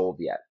not sold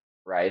yet,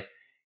 right?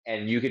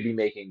 And you could be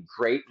making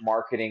great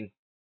marketing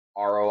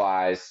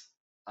ROIs,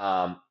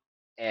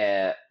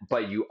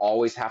 but you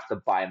always have to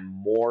buy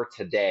more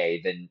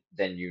today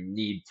than you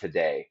need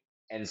today.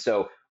 And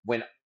so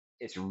when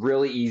it's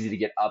really easy to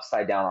get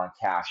upside down on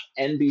cash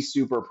and be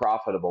super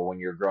profitable when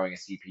you're growing a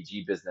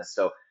CPG business.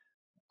 So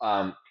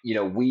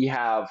we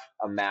have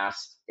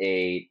amassed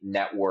a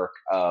network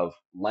of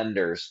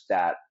lenders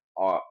that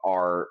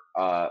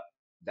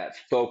that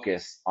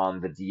focus on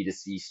the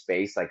D2C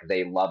space. Like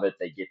they love it,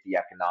 they get the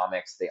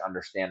economics, they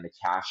understand the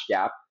cash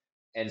gap.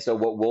 And so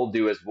what we'll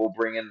do is we'll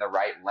bring in the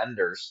right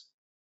lenders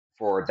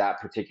for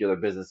that particular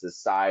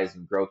business's size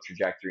and growth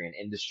trajectory and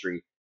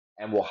industry,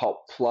 and we'll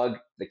help plug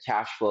the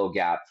cash flow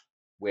gap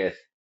with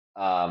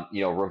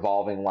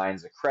revolving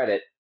lines of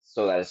credit,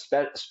 so that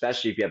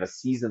especially if you have a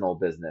seasonal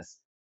business,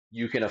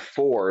 you can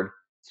afford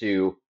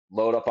to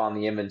load up on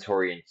the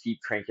inventory and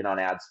keep cranking on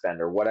ad spend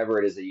or whatever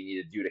it is that you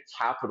need to do to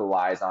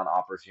capitalize on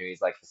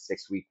opportunities like the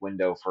 6 week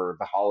window for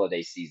the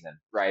holiday season,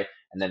 right?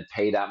 And then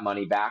pay that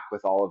money back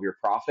with all of your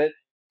profit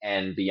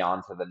and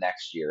beyond to the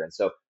next year. And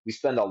so we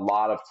spend a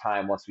lot of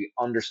time once we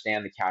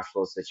understand the cash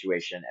flow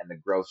situation and the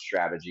growth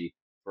strategy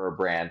for a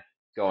brand,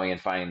 going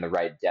and finding the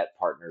right debt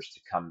partners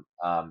to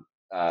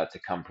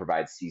come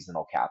provide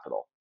seasonal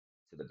capital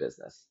to the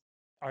business.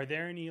 Are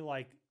there any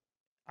like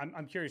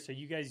I'm curious, are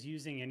you guys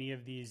using any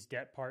of these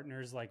debt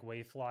partners like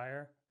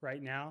Wayflyer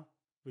right now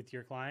with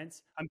your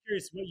clients? I'm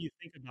curious what you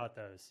think about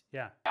those.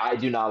 Yeah. I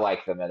do not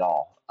like them at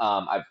all.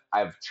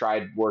 I've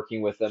tried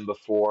working with them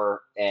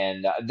before,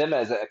 and them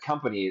as a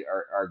company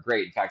are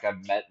great. In fact,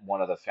 I've met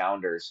one of the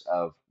founders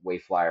of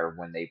Wayflyer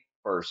when they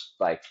first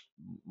like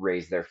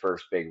raised their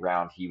first big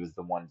round. He was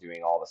the one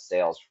doing all the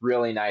sales.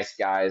 Really nice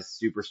guys,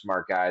 super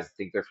smart guys. I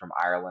think they're from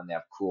Ireland. They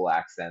have cool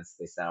accents.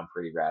 They sound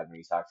pretty rad when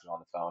you talk to them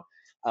on the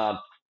phone.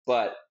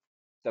 But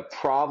the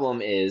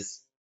problem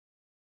is,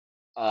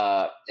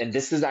 and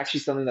this is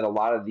actually something that a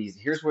lot of these,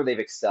 here's where they've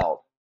excelled.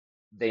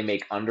 They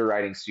make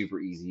underwriting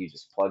super easy. You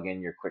just plug in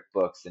your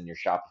QuickBooks and your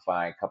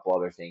Shopify and a couple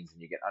other things,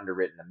 and you get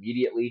underwritten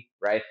immediately,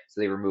 right?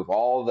 So they remove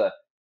all the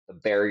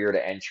barrier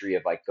to entry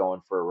of like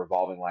going for a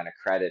revolving line of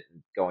credit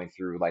and going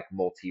through like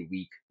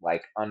multi-week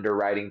like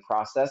underwriting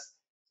process.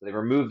 So they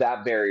remove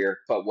that barrier.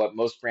 But what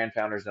most brand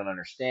founders don't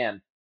understand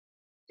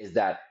is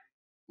that,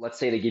 let's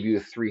say they give you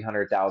a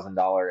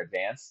 $300,000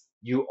 advance,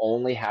 you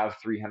only have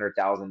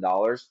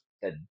 $300,000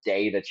 the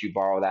day that you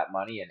borrow that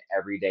money, and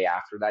every day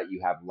after that you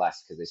have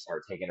less because they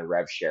start taking a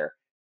rev share.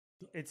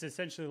 It's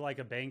essentially like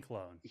a bank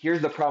loan.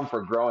 Here's the problem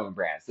for growing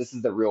brands. This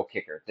is the real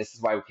kicker. This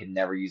is why we can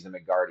never use them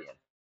at Guardian.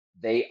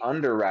 They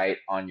underwrite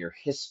on your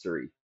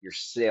history, your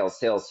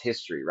sales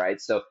history,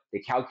 right? So they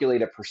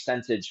calculate a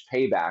percentage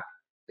payback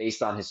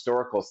based on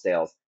historical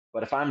sales.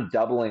 But if I'm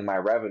doubling my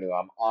revenue,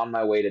 I'm on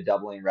my way to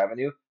doubling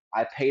revenue,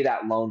 I pay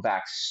that loan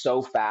back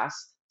so fast,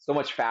 so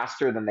much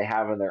faster than they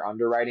have in their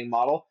underwriting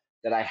model,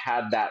 that I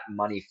had that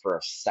money for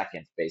a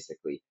second,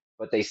 basically.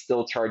 But they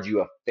still charge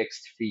you a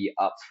fixed fee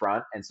up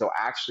front. And so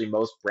actually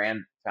most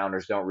brand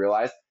founders don't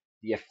realize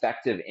the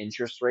effective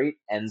interest rate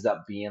ends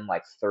up being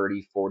like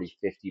 30, 40,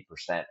 50%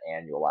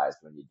 annualized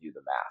when you do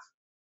the math.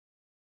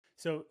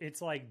 So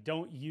it's like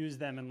don't use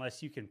them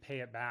unless you can pay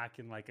it back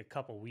in like a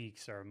couple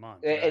weeks or a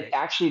month, It right?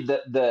 actually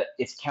the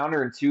it's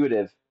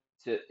counterintuitive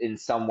to in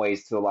some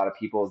ways to a lot of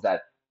people, is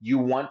that you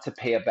want to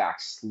pay it back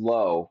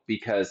slow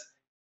because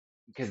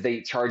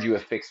they charge you a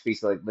fixed fee.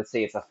 So like, let's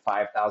say it's a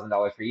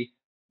 $5,000 fee.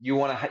 You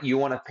want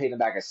to pay them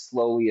back as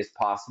slowly as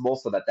possible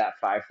so that that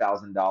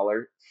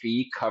 $5,000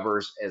 fee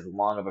covers as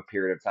long of a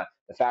period of time.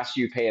 The faster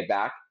you pay it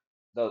back,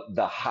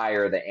 the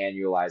higher the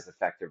annualized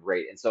effective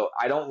rate. And so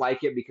I don't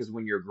like it because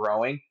when you're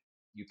growing,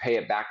 you pay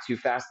it back too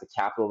fast. The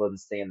capital doesn't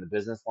stay in the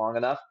business long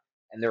enough.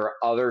 And there are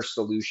other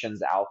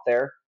solutions out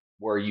there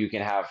where you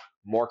can have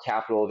more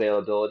capital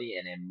availability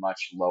and a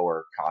much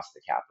lower cost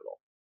of capital.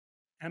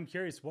 I'm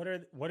curious, what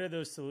are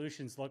those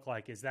solutions look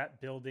like? Is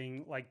that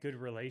building like good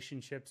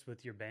relationships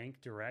with your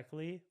bank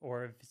directly,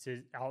 or if it's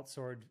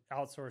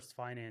outsourced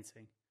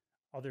financing,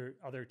 other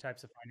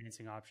types of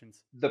financing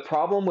options? The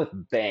problem with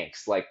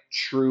banks, like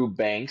true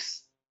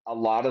banks, a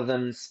lot of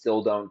them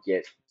still don't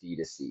get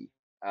D2C.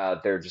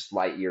 They're just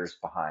light years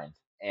behind.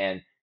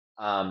 And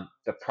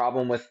the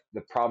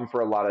problem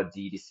for a lot of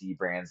D2C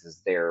brands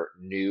is they're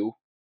new.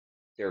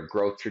 Their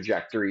growth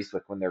trajectories,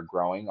 like when they're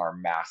growing, are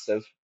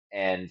massive,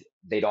 and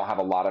they don't have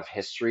a lot of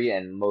history.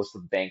 And most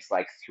of the banks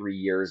like 3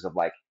 years of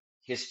like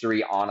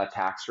history on a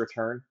tax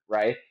return,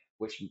 right?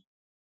 Which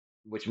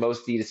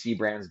most D2C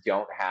brands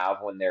don't have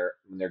when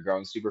they're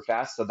growing super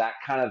fast. So that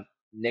kind of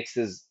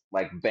nixes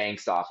like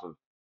banks off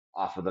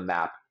of the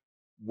map.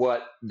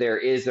 What there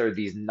is are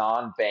these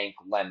non-bank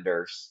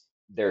lenders.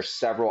 There's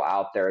several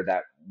out there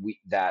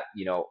that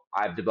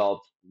I've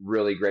developed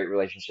really great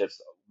relationships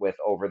with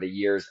over the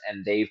years,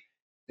 and they've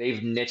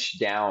niched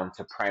down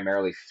to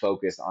primarily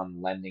focus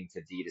on lending to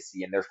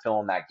D2C, and they're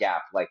filling that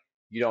gap. Like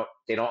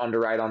they don't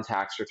underwrite on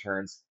tax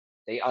returns.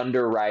 They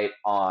underwrite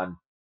on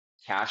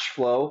cash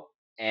flow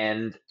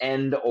and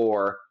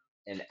or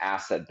an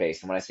asset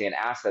base. And when I say an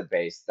asset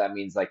base, that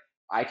means like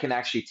I can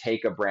actually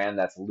take a brand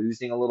that's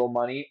losing a little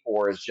money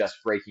or is just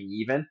breaking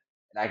even,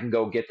 and I can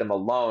go get them a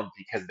loan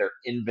because their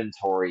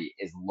inventory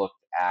is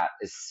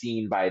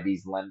seen by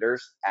these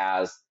lenders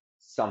as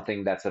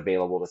something that's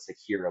available to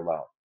secure a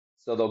loan.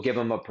 So they'll give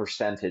them a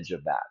percentage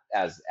of that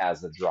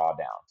as a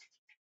drawdown.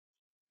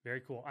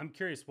 Very cool. I'm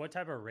curious, what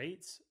type of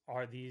rates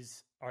are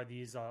these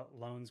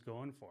loans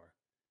going for?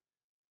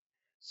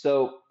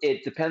 So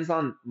it depends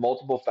on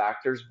multiple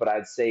factors, but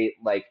I'd say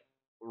like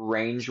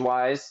range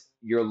wise,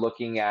 you're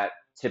looking at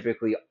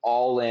typically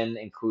all in,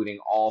 including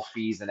all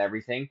fees and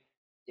everything.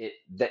 It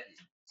that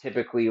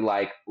typically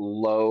like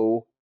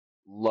low,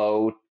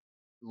 low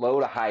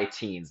to high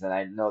teens. And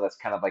I know that's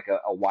kind of like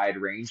a wide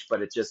range,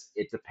 but it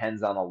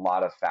depends on a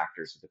lot of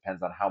factors. It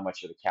depends on how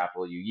much of the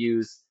capital you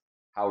use,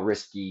 how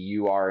risky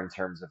you are in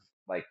terms of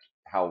like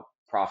how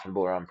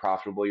profitable or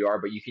unprofitable you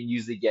are. But you can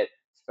usually get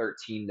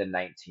 13 to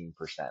 19%,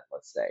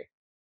 let's say.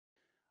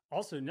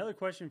 Also, another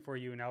question for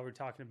you. Now we're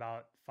talking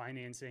about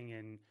financing,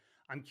 and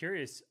I'm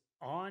curious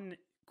on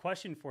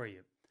question for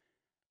you.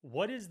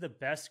 What is the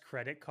best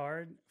credit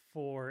card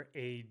for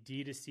a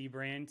D2C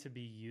brand to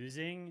be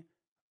using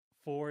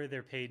for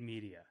their paid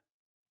media?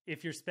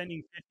 If you're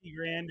spending 50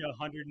 grand to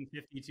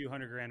 150,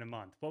 200 grand a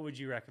month, what would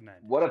you recommend?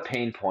 What a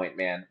pain point,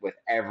 man, with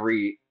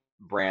every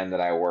brand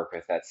that I work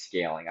with that's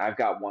scaling. I've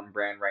got one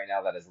brand right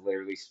now that is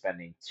literally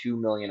spending 2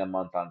 million a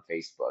month on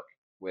Facebook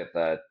with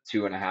a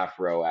 2.5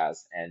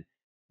 ROAS, and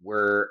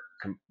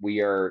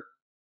we are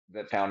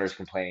the founders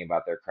complaining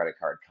about their credit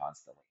card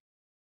constantly.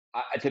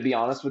 To be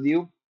honest with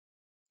you,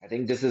 I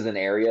think this is an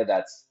area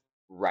that's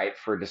ripe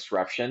for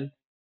disruption.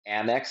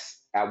 Amex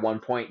at one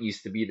point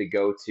used to be the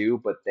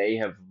go-to, but they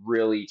have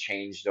really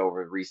changed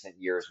over recent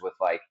years with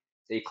like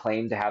they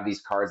claim to have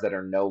these cards that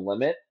are no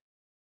limit,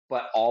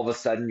 but all of a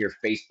sudden your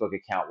Facebook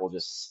account will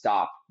just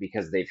stop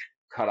because they've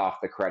cut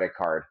off the credit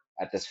card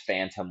at this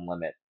phantom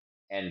limit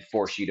and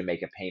force you to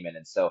make a payment.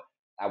 And so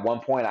at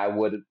one point I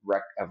would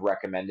have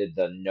recommended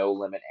the no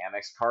limit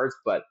Amex cards,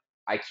 but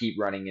I keep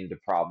running into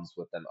problems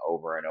with them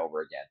over and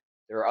over again.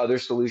 There are other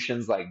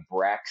solutions like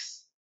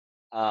Brex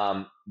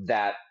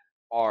that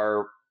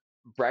are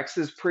Brex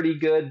is pretty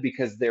good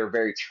because they're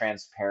very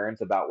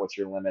transparent about what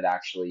your limit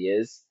actually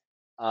is.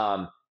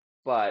 Um,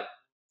 but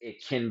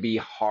it can be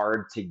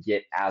hard to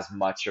get as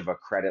much of a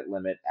credit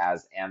limit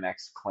as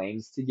Amex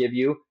claims to give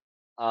you.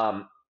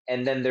 Um,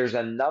 and then have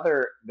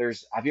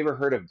you ever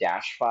heard of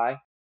DashFi?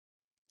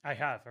 I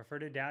have. I've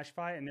heard of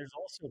Dashify, and there's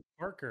also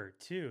Parker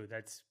too.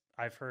 That's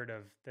I've heard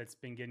of. That's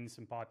been getting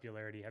some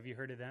popularity. Have you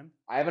heard of them?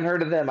 I haven't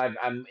heard of them.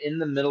 I'm in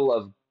the middle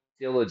of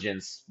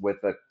diligence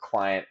with a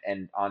client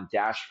and on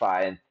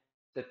DashFi, and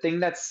the thing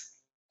that's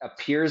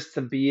appears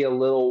to be a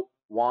little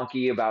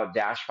wonky about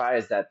DashFi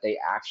is that they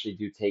actually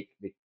do take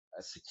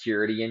a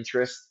security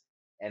interest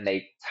and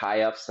they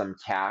tie up some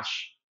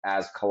cash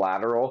as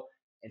collateral.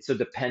 And so,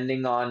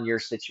 depending on your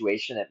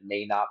situation, it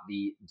may not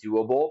be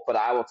doable. But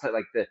I will tell you,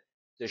 like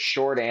the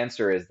short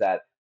answer is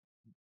that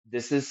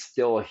this is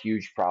still a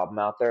huge problem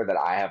out there that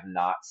I have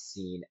not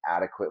seen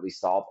adequately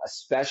solved,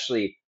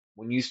 especially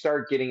when you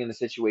start getting in a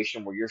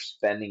situation where you're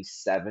spending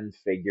seven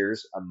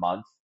figures a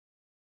month.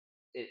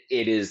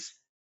 It is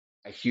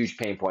a huge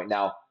pain point.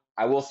 Now,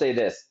 I will say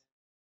this: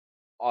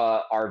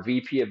 our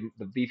VP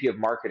of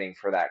marketing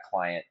for that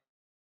client,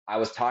 I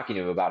was talking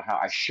to him about how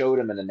I showed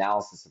him an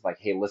analysis of like,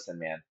 hey, listen,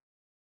 man,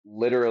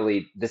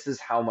 literally this is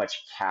how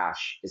much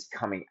cash is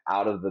coming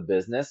out of the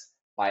business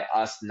by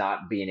us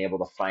not being able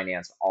to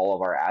finance all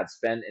of our ad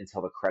spend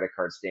until the credit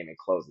card statement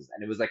closes.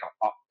 And it was like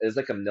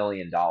 $1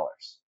 million,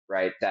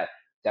 right? That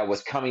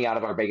was coming out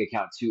of our bank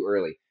account too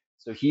early.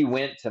 So he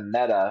went to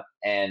Meta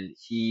and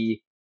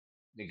he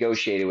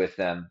negotiated with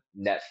them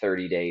net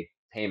 30-day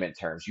payment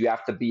terms. You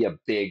have to be a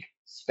big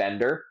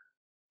spender.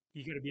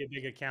 You got to be a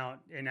big account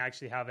and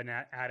actually have an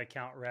ad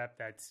account rep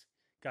that's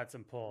got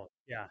some pull.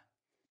 Yeah.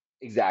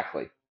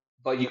 Exactly.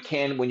 But you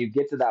can, when you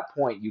get to that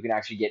point, you can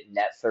actually get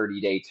net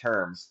 30-day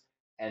terms.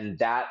 And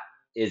that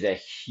is a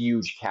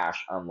huge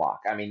cash unlock.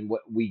 I mean,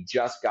 we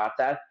just got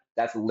that.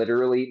 That's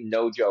literally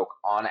no joke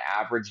on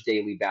average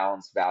daily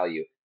balance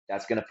value.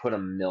 That's going to put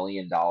 $1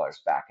 million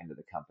back into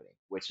the company,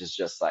 which is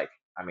just like,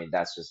 I mean,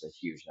 that's just a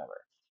huge number.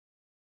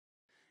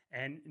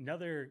 And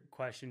another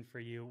question for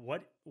you: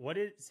 what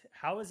is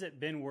how has it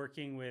been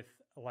working with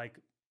like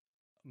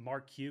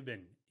Mark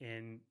Cuban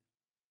in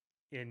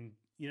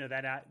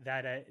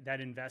that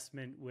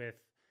investment with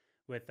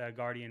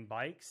Guardian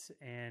Bikes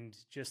and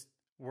just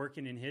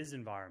working in his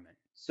environment?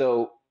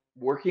 So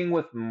working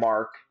with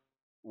Mark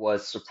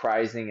was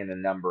surprising in a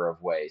number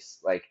of ways.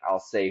 Like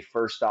I'll say,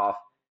 first off,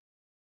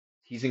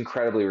 he's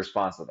incredibly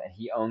responsive and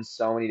he owns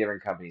so many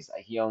different companies.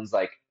 He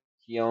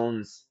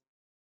owns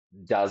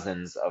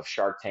dozens of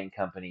Shark Tank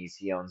companies.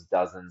 He owns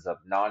dozens of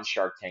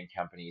non-Shark Tank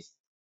companies.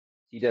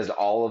 He does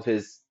all of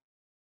his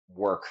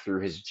work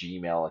through his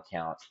Gmail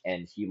account,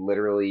 and he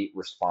literally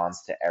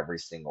responds to every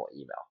single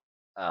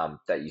email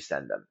that you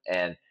send him.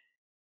 And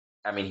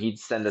I mean, he'd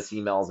send us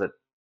emails at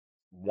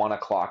 1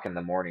 o'clock in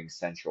the morning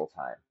Central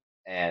Time,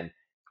 and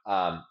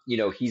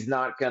he's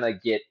not gonna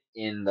get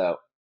in the.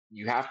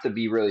 You have to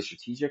be really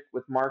strategic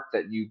with Mark.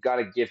 That you got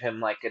to give him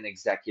like an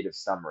executive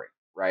summary,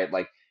 right?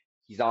 Like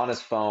he's on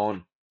his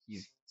phone,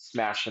 he's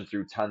smashing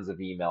through tons of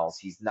emails.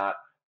 He's not.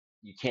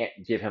 You can't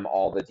give him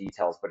all the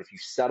details, but if you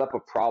set up a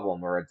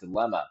problem or a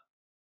dilemma,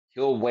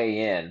 he'll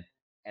weigh in.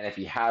 And if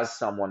he has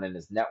someone in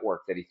his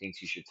network that he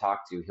thinks you should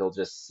talk to, he'll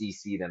just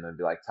CC them and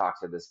be like, talk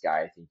to this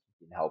guy. I think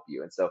he can help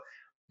you. And so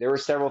there were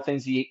several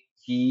things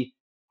he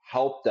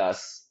helped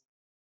us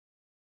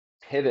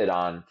pivot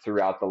on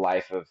throughout the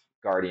life of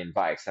Guardian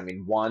Bikes. I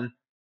mean, one,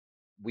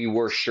 we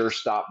were sure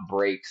stop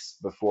brakes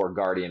before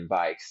Guardian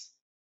Bikes.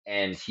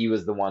 And he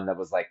was the one that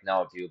was like,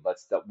 no, dude,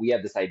 we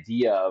had this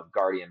idea of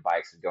Guardian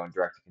Bikes and going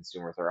direct to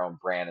consumer with our own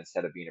brand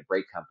instead of being a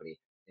brake company.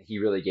 And he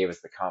really gave us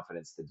the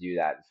confidence to do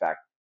that. In fact,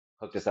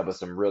 hooked us up with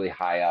some really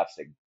high ups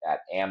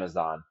at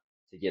Amazon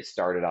to get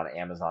started on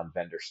Amazon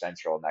Vendor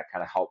Central. And that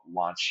kind of helped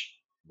launch.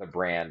 the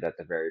brand at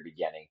the very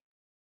beginning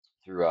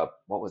through a,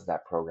 what was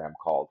that program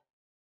called?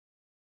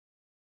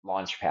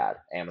 Launchpad,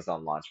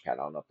 Amazon Launchpad. I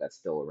don't know if that's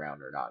still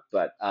around or not,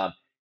 but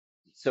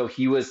so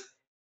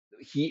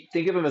he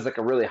think of him as like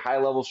a really high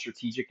level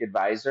strategic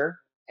advisor,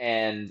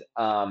 and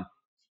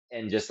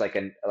just like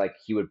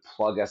he would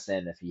plug us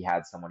in if he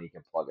had someone he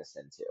could plug us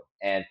into.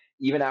 And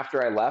even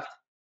after I left,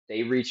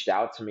 they reached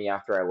out to me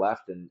after I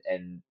left,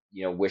 and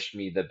wished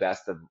me the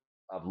best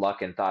of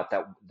luck, and thought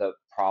that the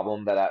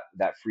problem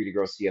that Free to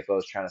Grow CFO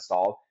is trying to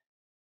solve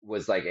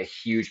was like a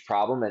huge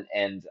problem.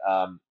 And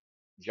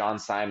John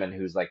Simon,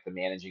 who's like the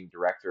managing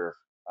director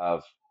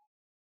of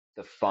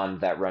the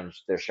fund that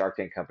runs their Shark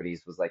Tank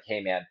companies, was like,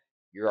 "Hey man,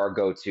 you're our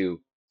go-to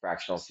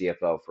fractional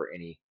CFO for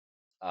any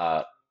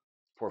uh,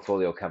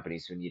 portfolio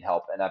companies who need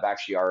help." And I've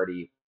actually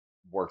already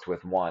worked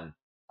with one,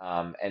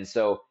 and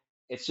so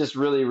it's just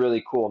really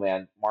really cool,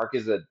 man. Mark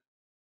is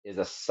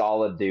a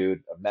solid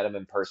dude. I've met him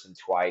in person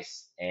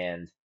twice,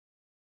 and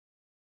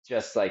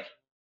just like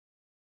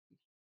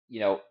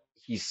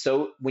he's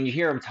so, when you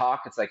hear him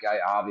talk, it's like,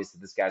 obviously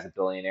this guy's a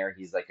billionaire.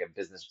 He's like a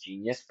business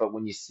genius. But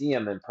when you see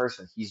him in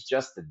person, he's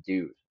just a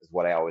dude, is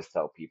what I always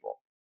tell people.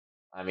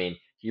 I mean,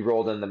 he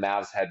rolled in the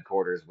Mavs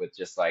headquarters with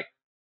just like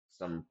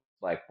some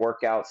like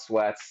workout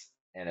sweats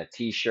and a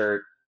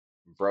t-shirt,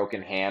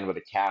 broken hand with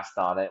a cast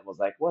on it, and was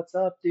like, "What's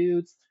up,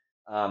 dudes?"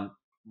 Um,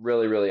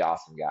 Really, really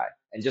awesome guy,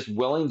 and just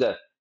willing to.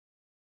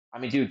 I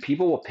mean, dude,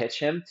 people will pitch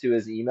him to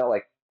his email,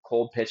 like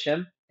cold pitch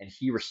him, and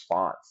he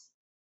responds.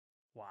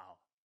 Wow.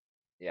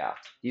 Yeah,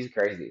 he's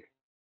crazy.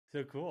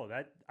 So cool.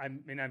 I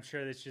mean, I'm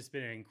sure that's just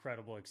been an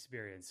incredible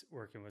experience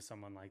working with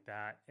someone like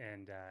that,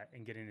 and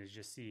getting to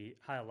just see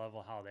high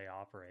level how they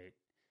operate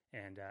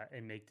and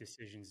make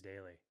decisions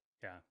daily.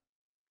 Yeah.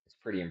 It's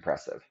pretty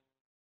impressive.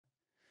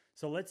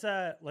 So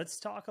let's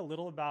talk a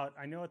little about.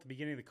 I know at the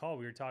beginning of the call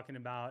we were talking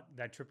about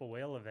that triple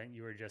whale event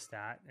you were just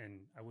at, and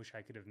I wish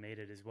I could have made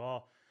it as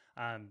well.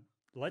 Um,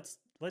 let's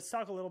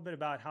talk a little bit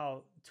about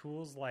how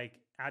tools like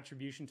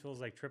attribution tools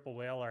like triple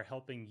whale are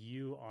helping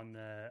you on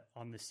the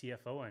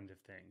CFO end of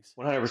things.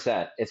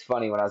 100%. It's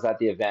funny, when I was at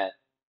the event,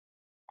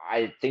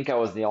 I think I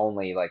was the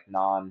only like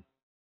non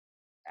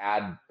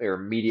ad or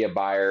media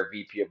buyer,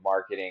 VP of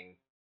marketing,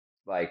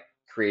 like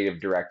creative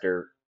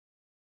director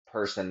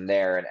person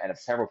there. And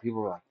several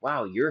people were like,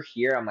 "Wow, you're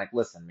here." I'm like,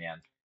 "Listen,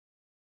 man,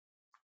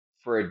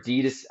 for a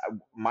D2C,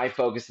 my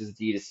focus is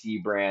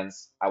D2C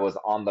brands. I was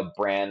on the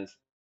brand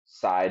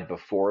side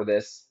before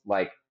this.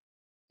 Like,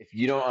 if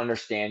you don't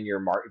understand your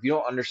market, if you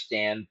don't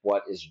understand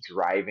what is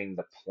driving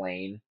the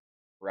plane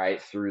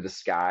right through the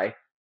sky,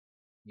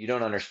 you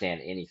don't understand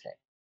anything."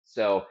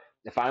 So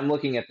if I'm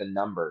looking at the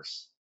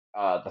numbers,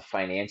 the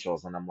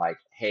financials, and I'm like,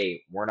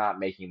 "Hey, we're not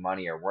making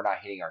money, or we're not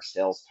hitting our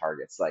sales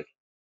targets," like,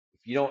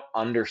 if you don't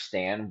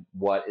understand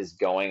what is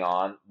going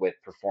on with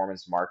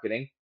performance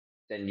marketing,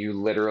 then you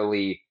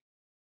literally,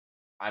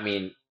 I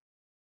mean,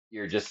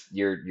 you're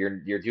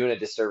doing a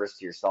disservice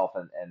to yourself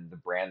and the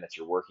brand that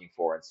you're working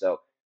for. And so,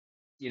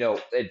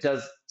 it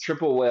does,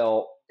 triple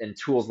whale and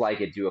tools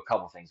like it do a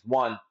couple things.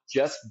 One,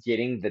 just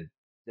getting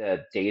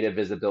the data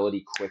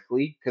visibility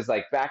quickly. Because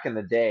like back in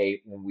the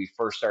day when we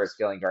first started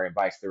scaling Guardian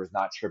Bikes, there was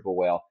not triple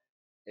whale.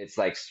 It's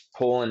like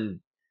pulling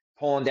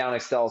down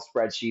Excel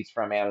spreadsheets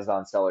from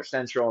Amazon Seller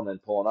Central, and then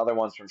pulling other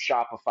ones from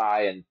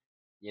Shopify. And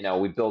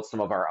we built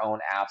some of our own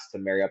apps to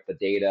marry up the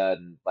data,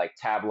 and like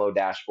Tableau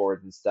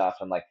dashboards and stuff.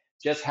 And like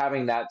just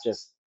having that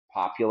just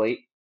populate,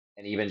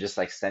 and even just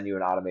like send you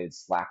an automated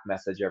Slack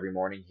message every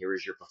morning. Here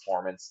is your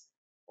performance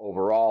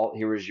overall.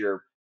 Here is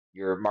your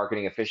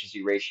marketing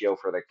efficiency ratio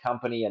for the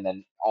company, and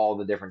then all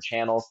the different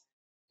channels.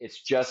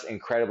 It's just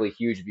incredibly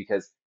huge,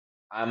 because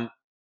I'm,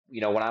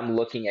 when I'm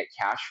looking at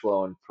cash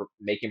flow and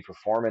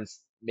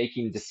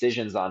making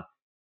decisions on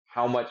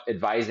how much,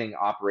 advising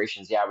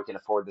operations, yeah, we can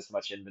afford this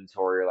much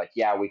inventory, or like,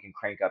 yeah, we can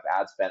crank up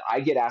ad spend. I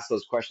get asked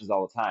those questions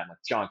all the time.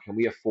 Like, "John, can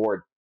we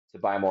afford to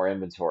buy more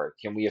inventory?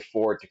 Can we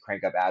afford to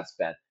crank up ad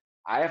spend?"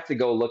 I have to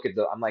go look at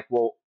I'm like,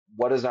 "Well,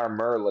 what is our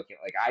MER looking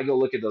like?" I go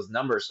look at those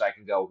numbers so I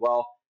can go,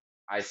 "Well,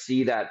 I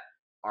see that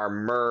our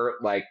MER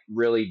like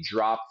really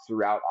dropped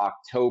throughout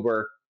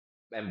October,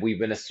 and we've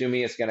been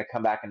assuming it's going to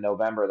come back in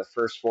November. The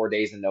first 4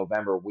 days in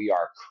November, we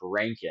are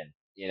cranking,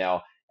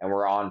 and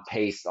we're on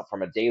pace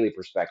from a daily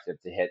perspective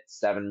to hit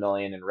 7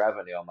 million in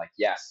revenue." I'm like,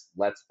 "Yes,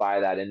 let's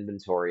buy that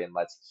inventory and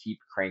let's keep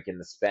cranking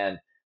the spend."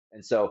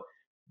 And so,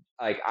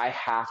 like, I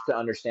have to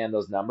understand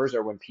those numbers,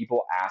 or when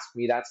people ask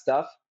me that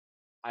stuff,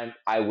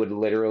 I would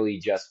literally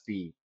just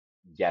be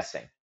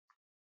guessing.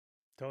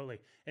 Totally.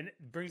 And it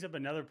brings up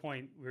another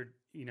point where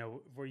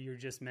you're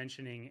just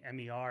mentioning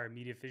MER,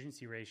 media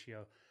efficiency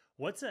ratio.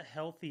 What's a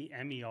healthy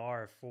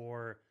MER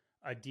for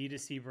a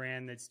D2C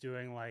brand that's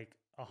doing like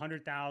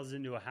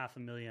 100,000 to a half a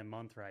million a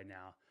month right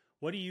now?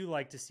 What do you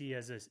like to see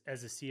as a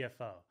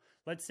CFO?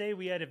 Let's say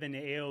we had an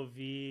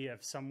AOV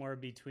of somewhere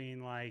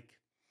between like,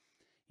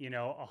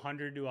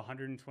 100 to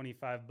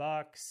 125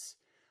 bucks.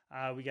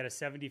 We got a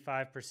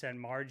 75%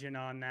 margin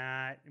on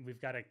that. And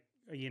we've got a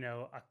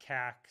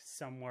CAC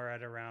somewhere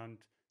at around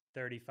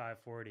 35,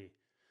 40.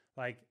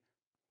 Like,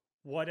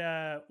 what's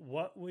a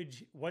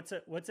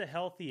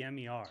healthy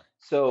MER?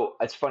 So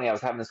it's funny. I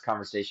was having this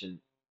conversation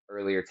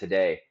earlier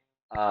today.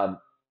 Um,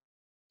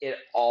 it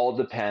all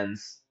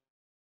depends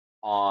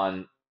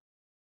on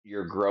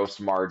your gross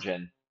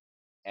margin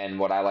and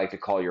what I like to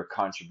call your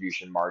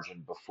contribution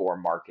margin before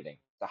marketing.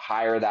 The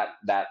higher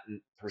that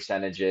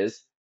percentage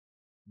is,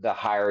 the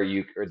higher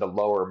you or the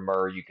lower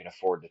MER you can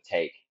afford to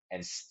take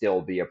and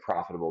still be a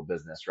profitable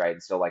business, right?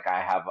 And so like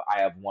I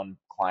have one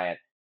client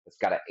that's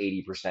got an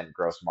 80%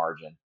 gross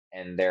margin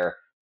and their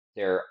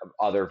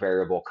other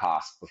variable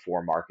costs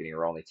before marketing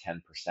are only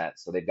 10%.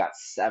 So they've got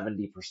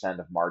 70%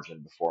 of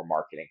margin before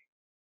marketing.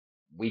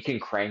 We can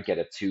crank it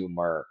a 2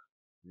 MER,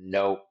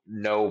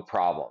 no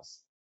problems.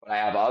 But I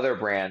have other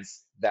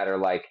brands that are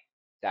like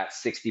that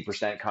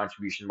 60%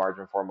 contribution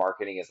margin for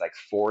marketing is like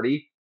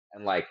 40,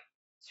 and like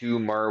 2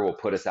 MER will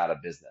put us out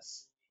of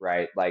business,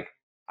 right? Like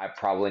I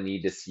probably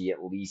need to see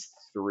at least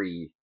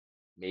 3,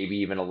 maybe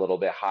even a little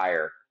bit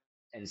higher.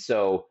 And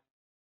so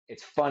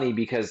it's funny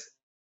because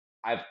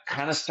I've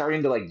kind of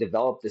starting to like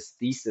develop this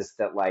thesis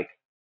that like,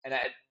 and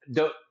I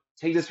don't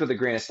take this with a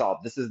grain of salt.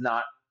 This is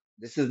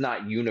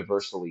not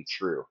universally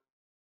true,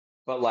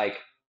 but like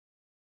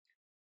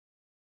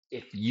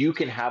if you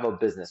can have a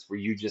business where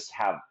you just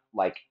have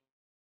like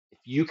if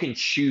you can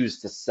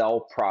choose to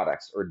sell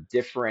products or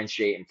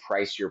differentiate and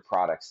price your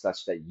products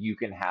such that you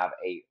can have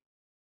a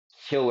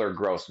killer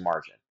gross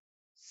margin,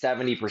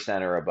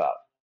 70% or above,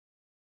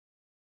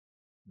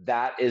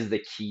 that is the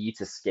key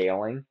to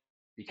scaling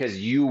because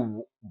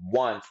you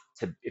want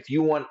to if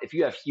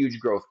you have huge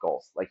growth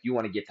goals, like you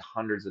want to get to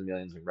hundreds of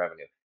millions in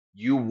revenue,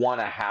 you want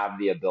to have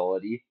the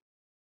ability,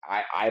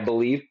 I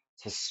believe,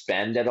 to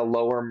spend at a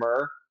lower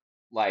MER,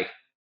 like,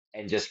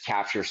 and just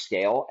capture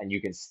scale, and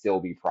you can still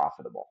be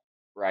profitable,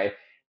 right?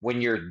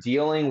 When you're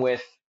dealing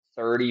with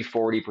 30,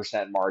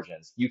 40%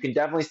 margins, you can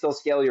definitely still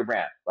scale your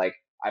brand. Like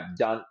I've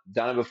done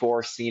it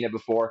before, seen it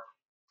before,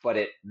 but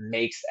it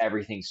makes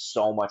everything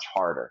so much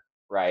harder,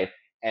 right?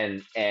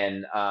 And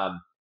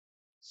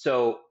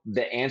so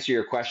the answer to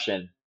your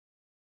question,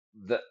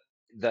 the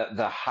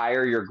the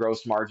higher your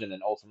gross margin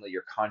and ultimately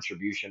your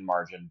contribution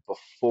margin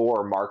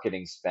before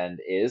marketing spend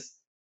is,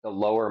 the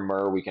lower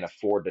MER we can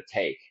afford to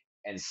take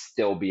and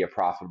still be a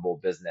profitable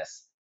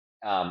business.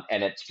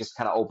 And it just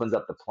kind of opens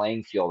up the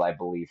playing field, I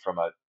believe, from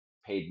a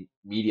paid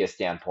media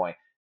standpoint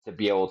to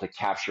be able to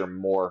capture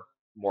more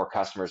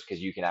customers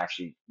because you can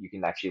actually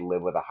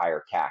live with a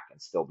higher CAC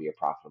and still be a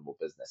profitable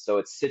business. So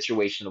it's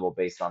situational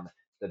based on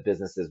the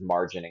business's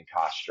margin and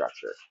cost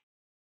structure.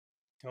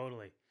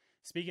 Totally.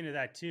 Speaking of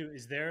that too,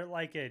 is there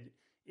like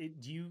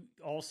do you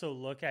also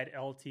look at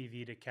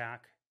LTV to CAC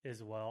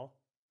as well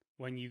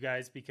when you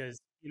guys, because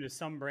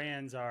some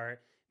brands are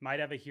might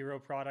have a hero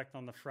product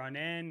on the front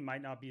end,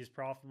 might not be as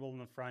profitable on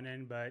the front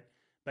end, but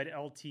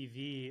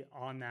LTV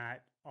on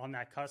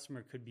that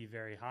customer could be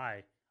very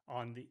high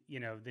on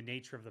the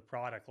nature of the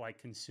product,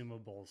 like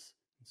consumables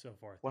and so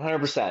forth.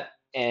 100%.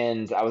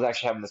 And I was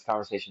actually having this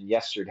conversation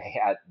yesterday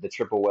at the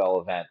Triple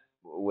Whale event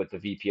with the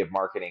VP of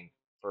marketing.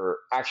 For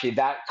actually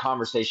that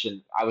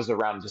conversation, I was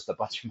around just a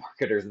bunch of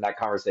marketers, and that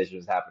conversation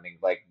was happening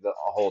like a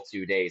whole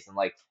 2 days. And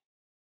like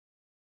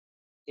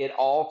it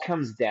all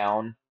comes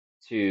down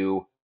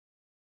to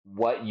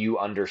what you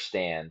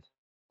understand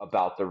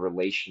about the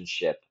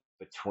relationship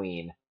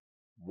between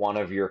one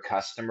of your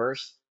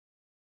customers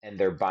and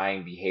their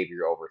buying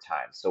behavior over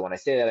time. So when I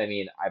say that, I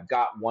mean I've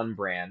got one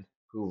brand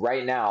who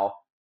right now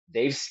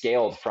they've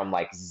scaled from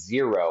like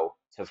 0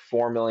 to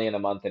 4 million a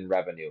month in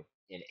revenue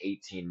in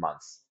 18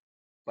 months.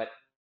 But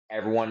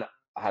everyone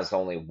has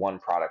only one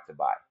product to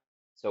buy.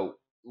 So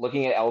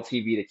looking at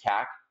LTV to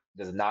CAC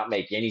does not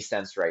make any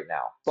sense right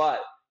now.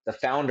 But the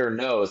founder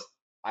knows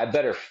I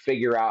better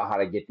figure out how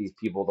to get these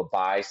people to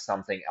buy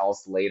something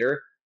else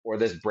later, or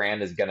this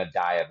brand is going to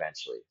die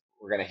eventually.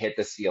 We're going to hit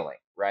the ceiling,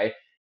 right?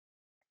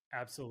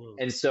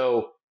 Absolutely. And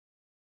so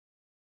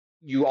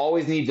you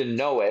always need to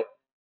know it.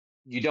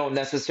 You don't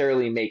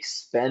necessarily make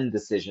spend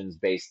decisions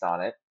based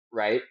on it,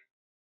 right?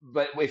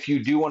 But if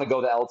you do want to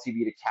go the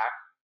LTV to CAC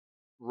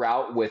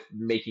route with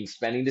making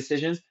spending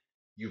decisions,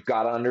 you've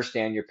got to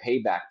understand your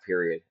payback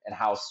period and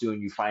how soon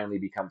you finally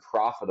become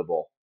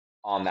profitable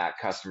on that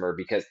customer,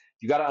 because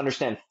you got to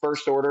understand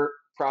first order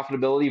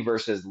profitability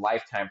versus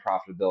lifetime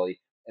profitability.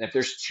 And if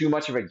there's too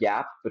much of a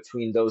gap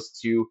between those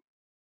two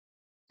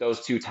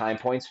time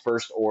points,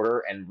 first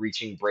order and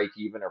reaching break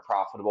even or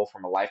profitable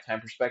from a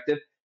lifetime perspective,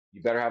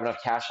 you better have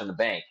enough cash in the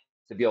bank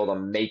to be able to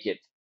make it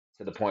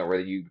to the point where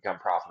you become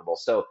profitable.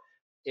 So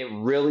it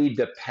really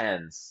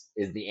depends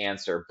is the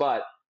answer.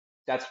 But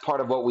that's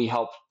part of what we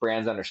help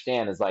brands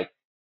understand is like,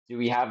 do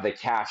we have the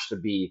cash to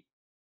be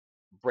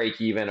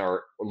break even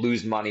or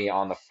lose money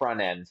on the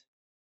front end,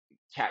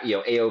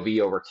 AOV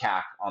over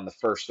CAC on the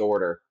first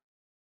order,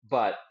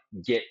 but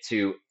get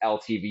to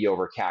LTV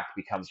over CAC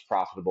becomes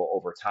profitable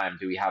over time?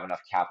 Do we have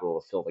enough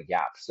capital to fill the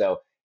gap?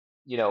 So,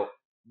 you know,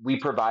 we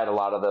provide a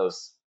lot of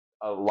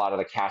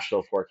the cash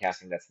flow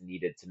forecasting that's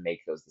needed to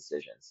make those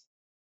decisions.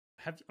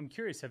 I'm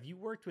curious, have you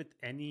worked with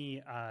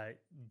any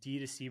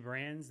D2C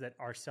brands that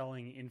are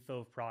selling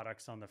info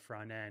products on the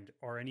front end,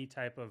 or any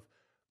type of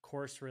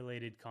course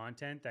related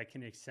content that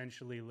can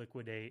essentially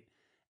liquidate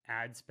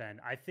ad spend?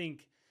 I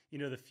think,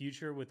 the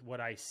future with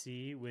what I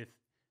see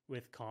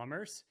with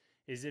commerce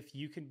is if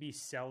you can be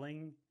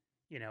selling,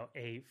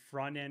 a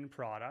front end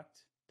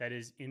product that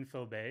is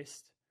info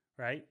based,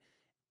 right?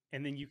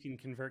 And then you can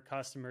convert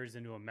customers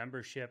into a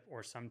membership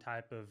or some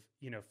type of,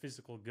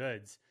 physical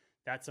goods.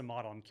 That's a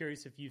model. I'm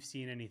curious if you've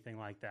seen anything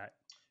like that.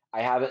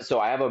 I have it.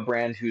 So I have a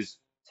brand who's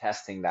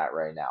testing that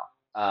right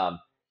now.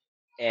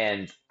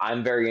 And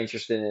I'm very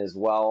interested in it as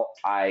well.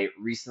 I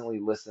recently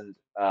listened,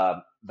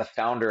 the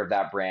founder of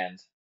that brand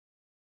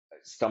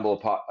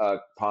stumbled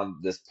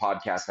upon this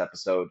podcast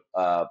episode,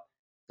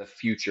 The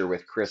Future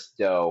with Chris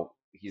Doe.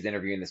 He's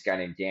interviewing this guy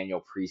named Daniel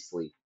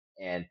Priestley,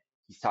 and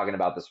he's talking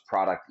about this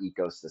product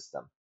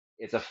ecosystem.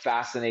 It's a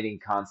fascinating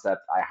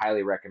concept. I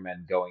highly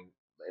recommend going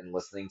and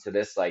listening to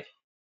this. Like,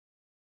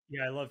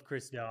 Yeah, I love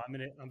Chris Dow. I'm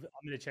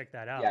gonna check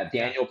that out. yeah,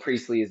 Yeah. Daniel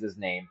Priestley is his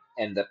name.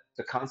 And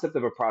the concept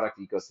of a product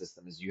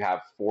ecosystem is you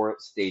have four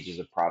stages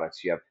of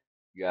products. You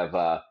have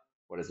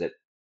what is it?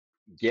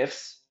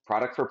 Gifts,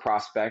 product for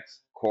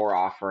prospects, core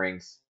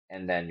offerings,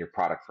 and then your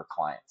product for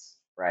clients,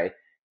 right?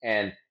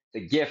 And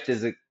the gift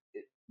is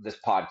this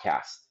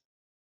podcast,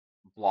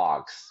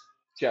 blogs,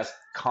 just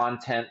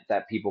content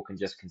that people can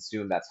just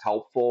consume that's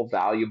helpful,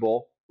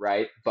 valuable,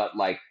 right? But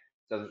like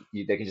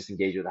they can just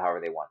engage with it however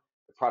they want.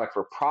 The product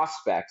for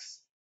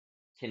prospects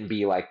can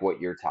be like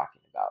what you're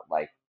talking about,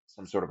 like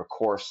some sort of a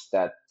course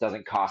that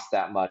doesn't cost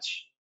that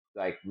much.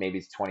 Like maybe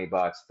it's $20,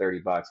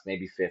 $30,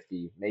 maybe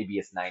 50, maybe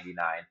it's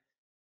 99.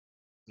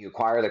 You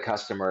acquire the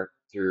customer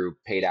through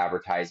paid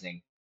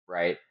advertising,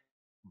 right?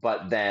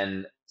 But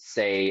then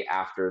say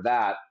after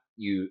that,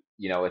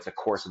 it's a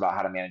course about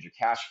how to manage your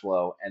cash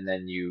flow, and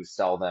then you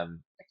sell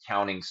them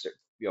accounting,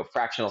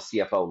 fractional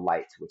CFO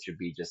light, which would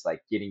be just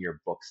like getting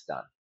your books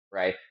done,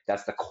 right?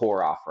 That's the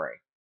core offering.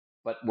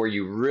 But where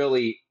you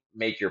really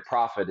make your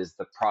profit is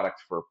the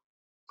product for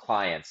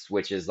clients,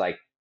 which is like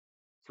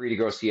free to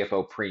grow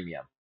CFO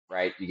premium,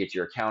 right? You get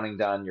your accounting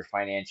done, your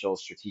financial,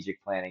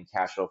 strategic planning,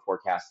 cash flow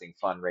forecasting,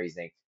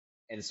 fundraising.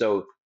 And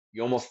so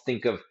you almost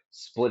think of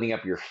splitting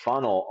up your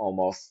funnel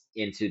almost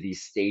into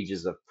these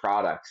stages of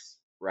products,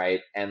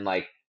 right? And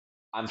like,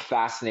 I'm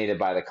fascinated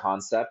by the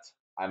concept.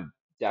 I'm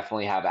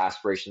definitely have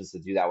aspirations to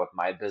do that with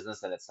my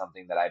business. And it's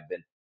something that I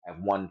have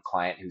one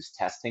client who's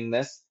testing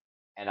this.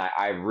 And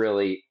I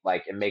really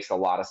like, it makes a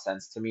lot of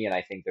sense to me. And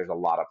I think there's a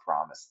lot of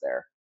promise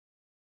there.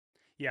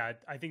 Yeah,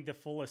 I think the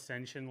full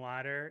ascension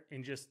ladder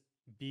in just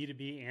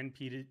B2B and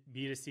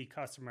B2C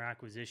customer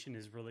acquisition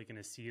is really going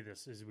to see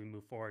this as we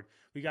move forward.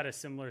 We got a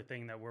similar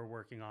thing that we're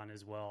working on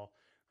as well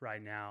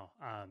right now,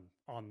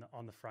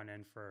 on the front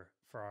end for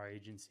our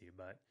agency.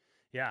 But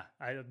yeah,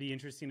 it'll be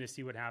interesting to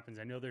see what happens.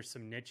 I know there's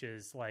some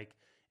niches, like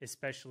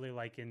especially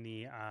like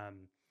in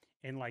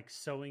like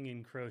sewing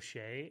and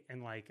crochet,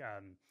 and like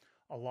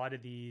a lot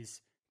of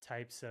these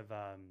types of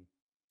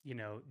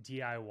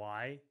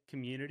DIY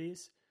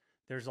communities.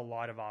 There's a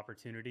lot of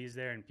opportunities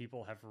there, and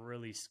people have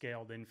really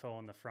scaled info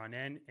on the front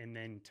end and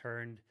then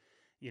turned,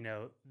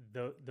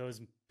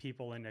 those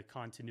people into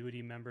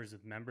continuity members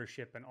with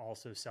membership and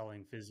also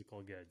selling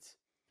physical goods.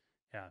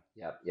 Yeah.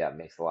 Yeah, yeah, it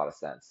makes a lot of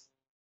sense.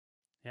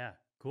 Yeah.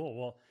 Cool.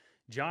 Well,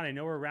 John, I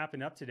know we're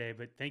wrapping up today,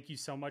 but thank you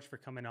so much for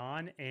coming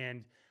on.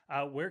 And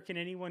where can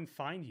anyone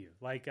find you?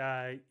 Like,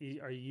 are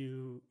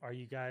you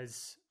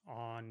guys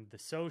on the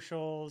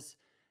socials?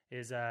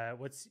 It's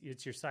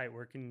your site?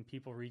 Where can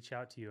people reach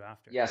out to you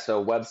after? Yeah,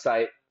 so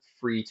website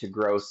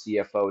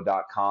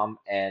freetogrowcfo.com,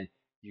 and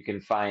you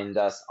can find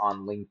us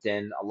on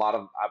LinkedIn. A lot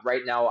of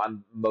right now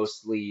I'm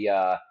mostly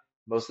on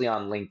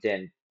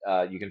LinkedIn.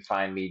 You can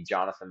find me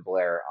Jonathan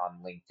Blair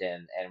on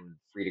LinkedIn, and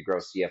Free to Grow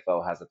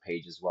CFO has a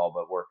page as well.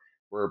 But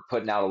we're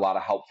putting out a lot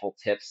of helpful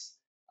tips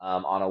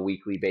on a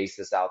weekly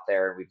basis out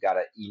there. We've got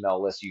an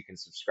email list you can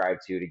subscribe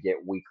to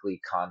get weekly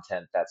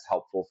content that's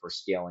helpful for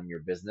scaling your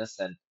business.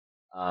 And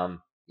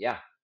yeah,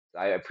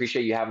 I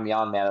appreciate you having me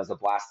on, man. It was a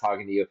blast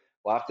talking to you.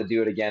 We'll have to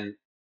do it again.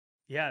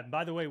 Yeah.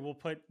 By the way, we'll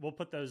put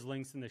those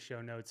links in the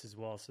show notes as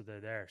well, so they're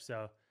there.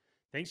 So,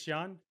 thanks,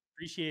 John.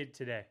 Appreciate it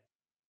today.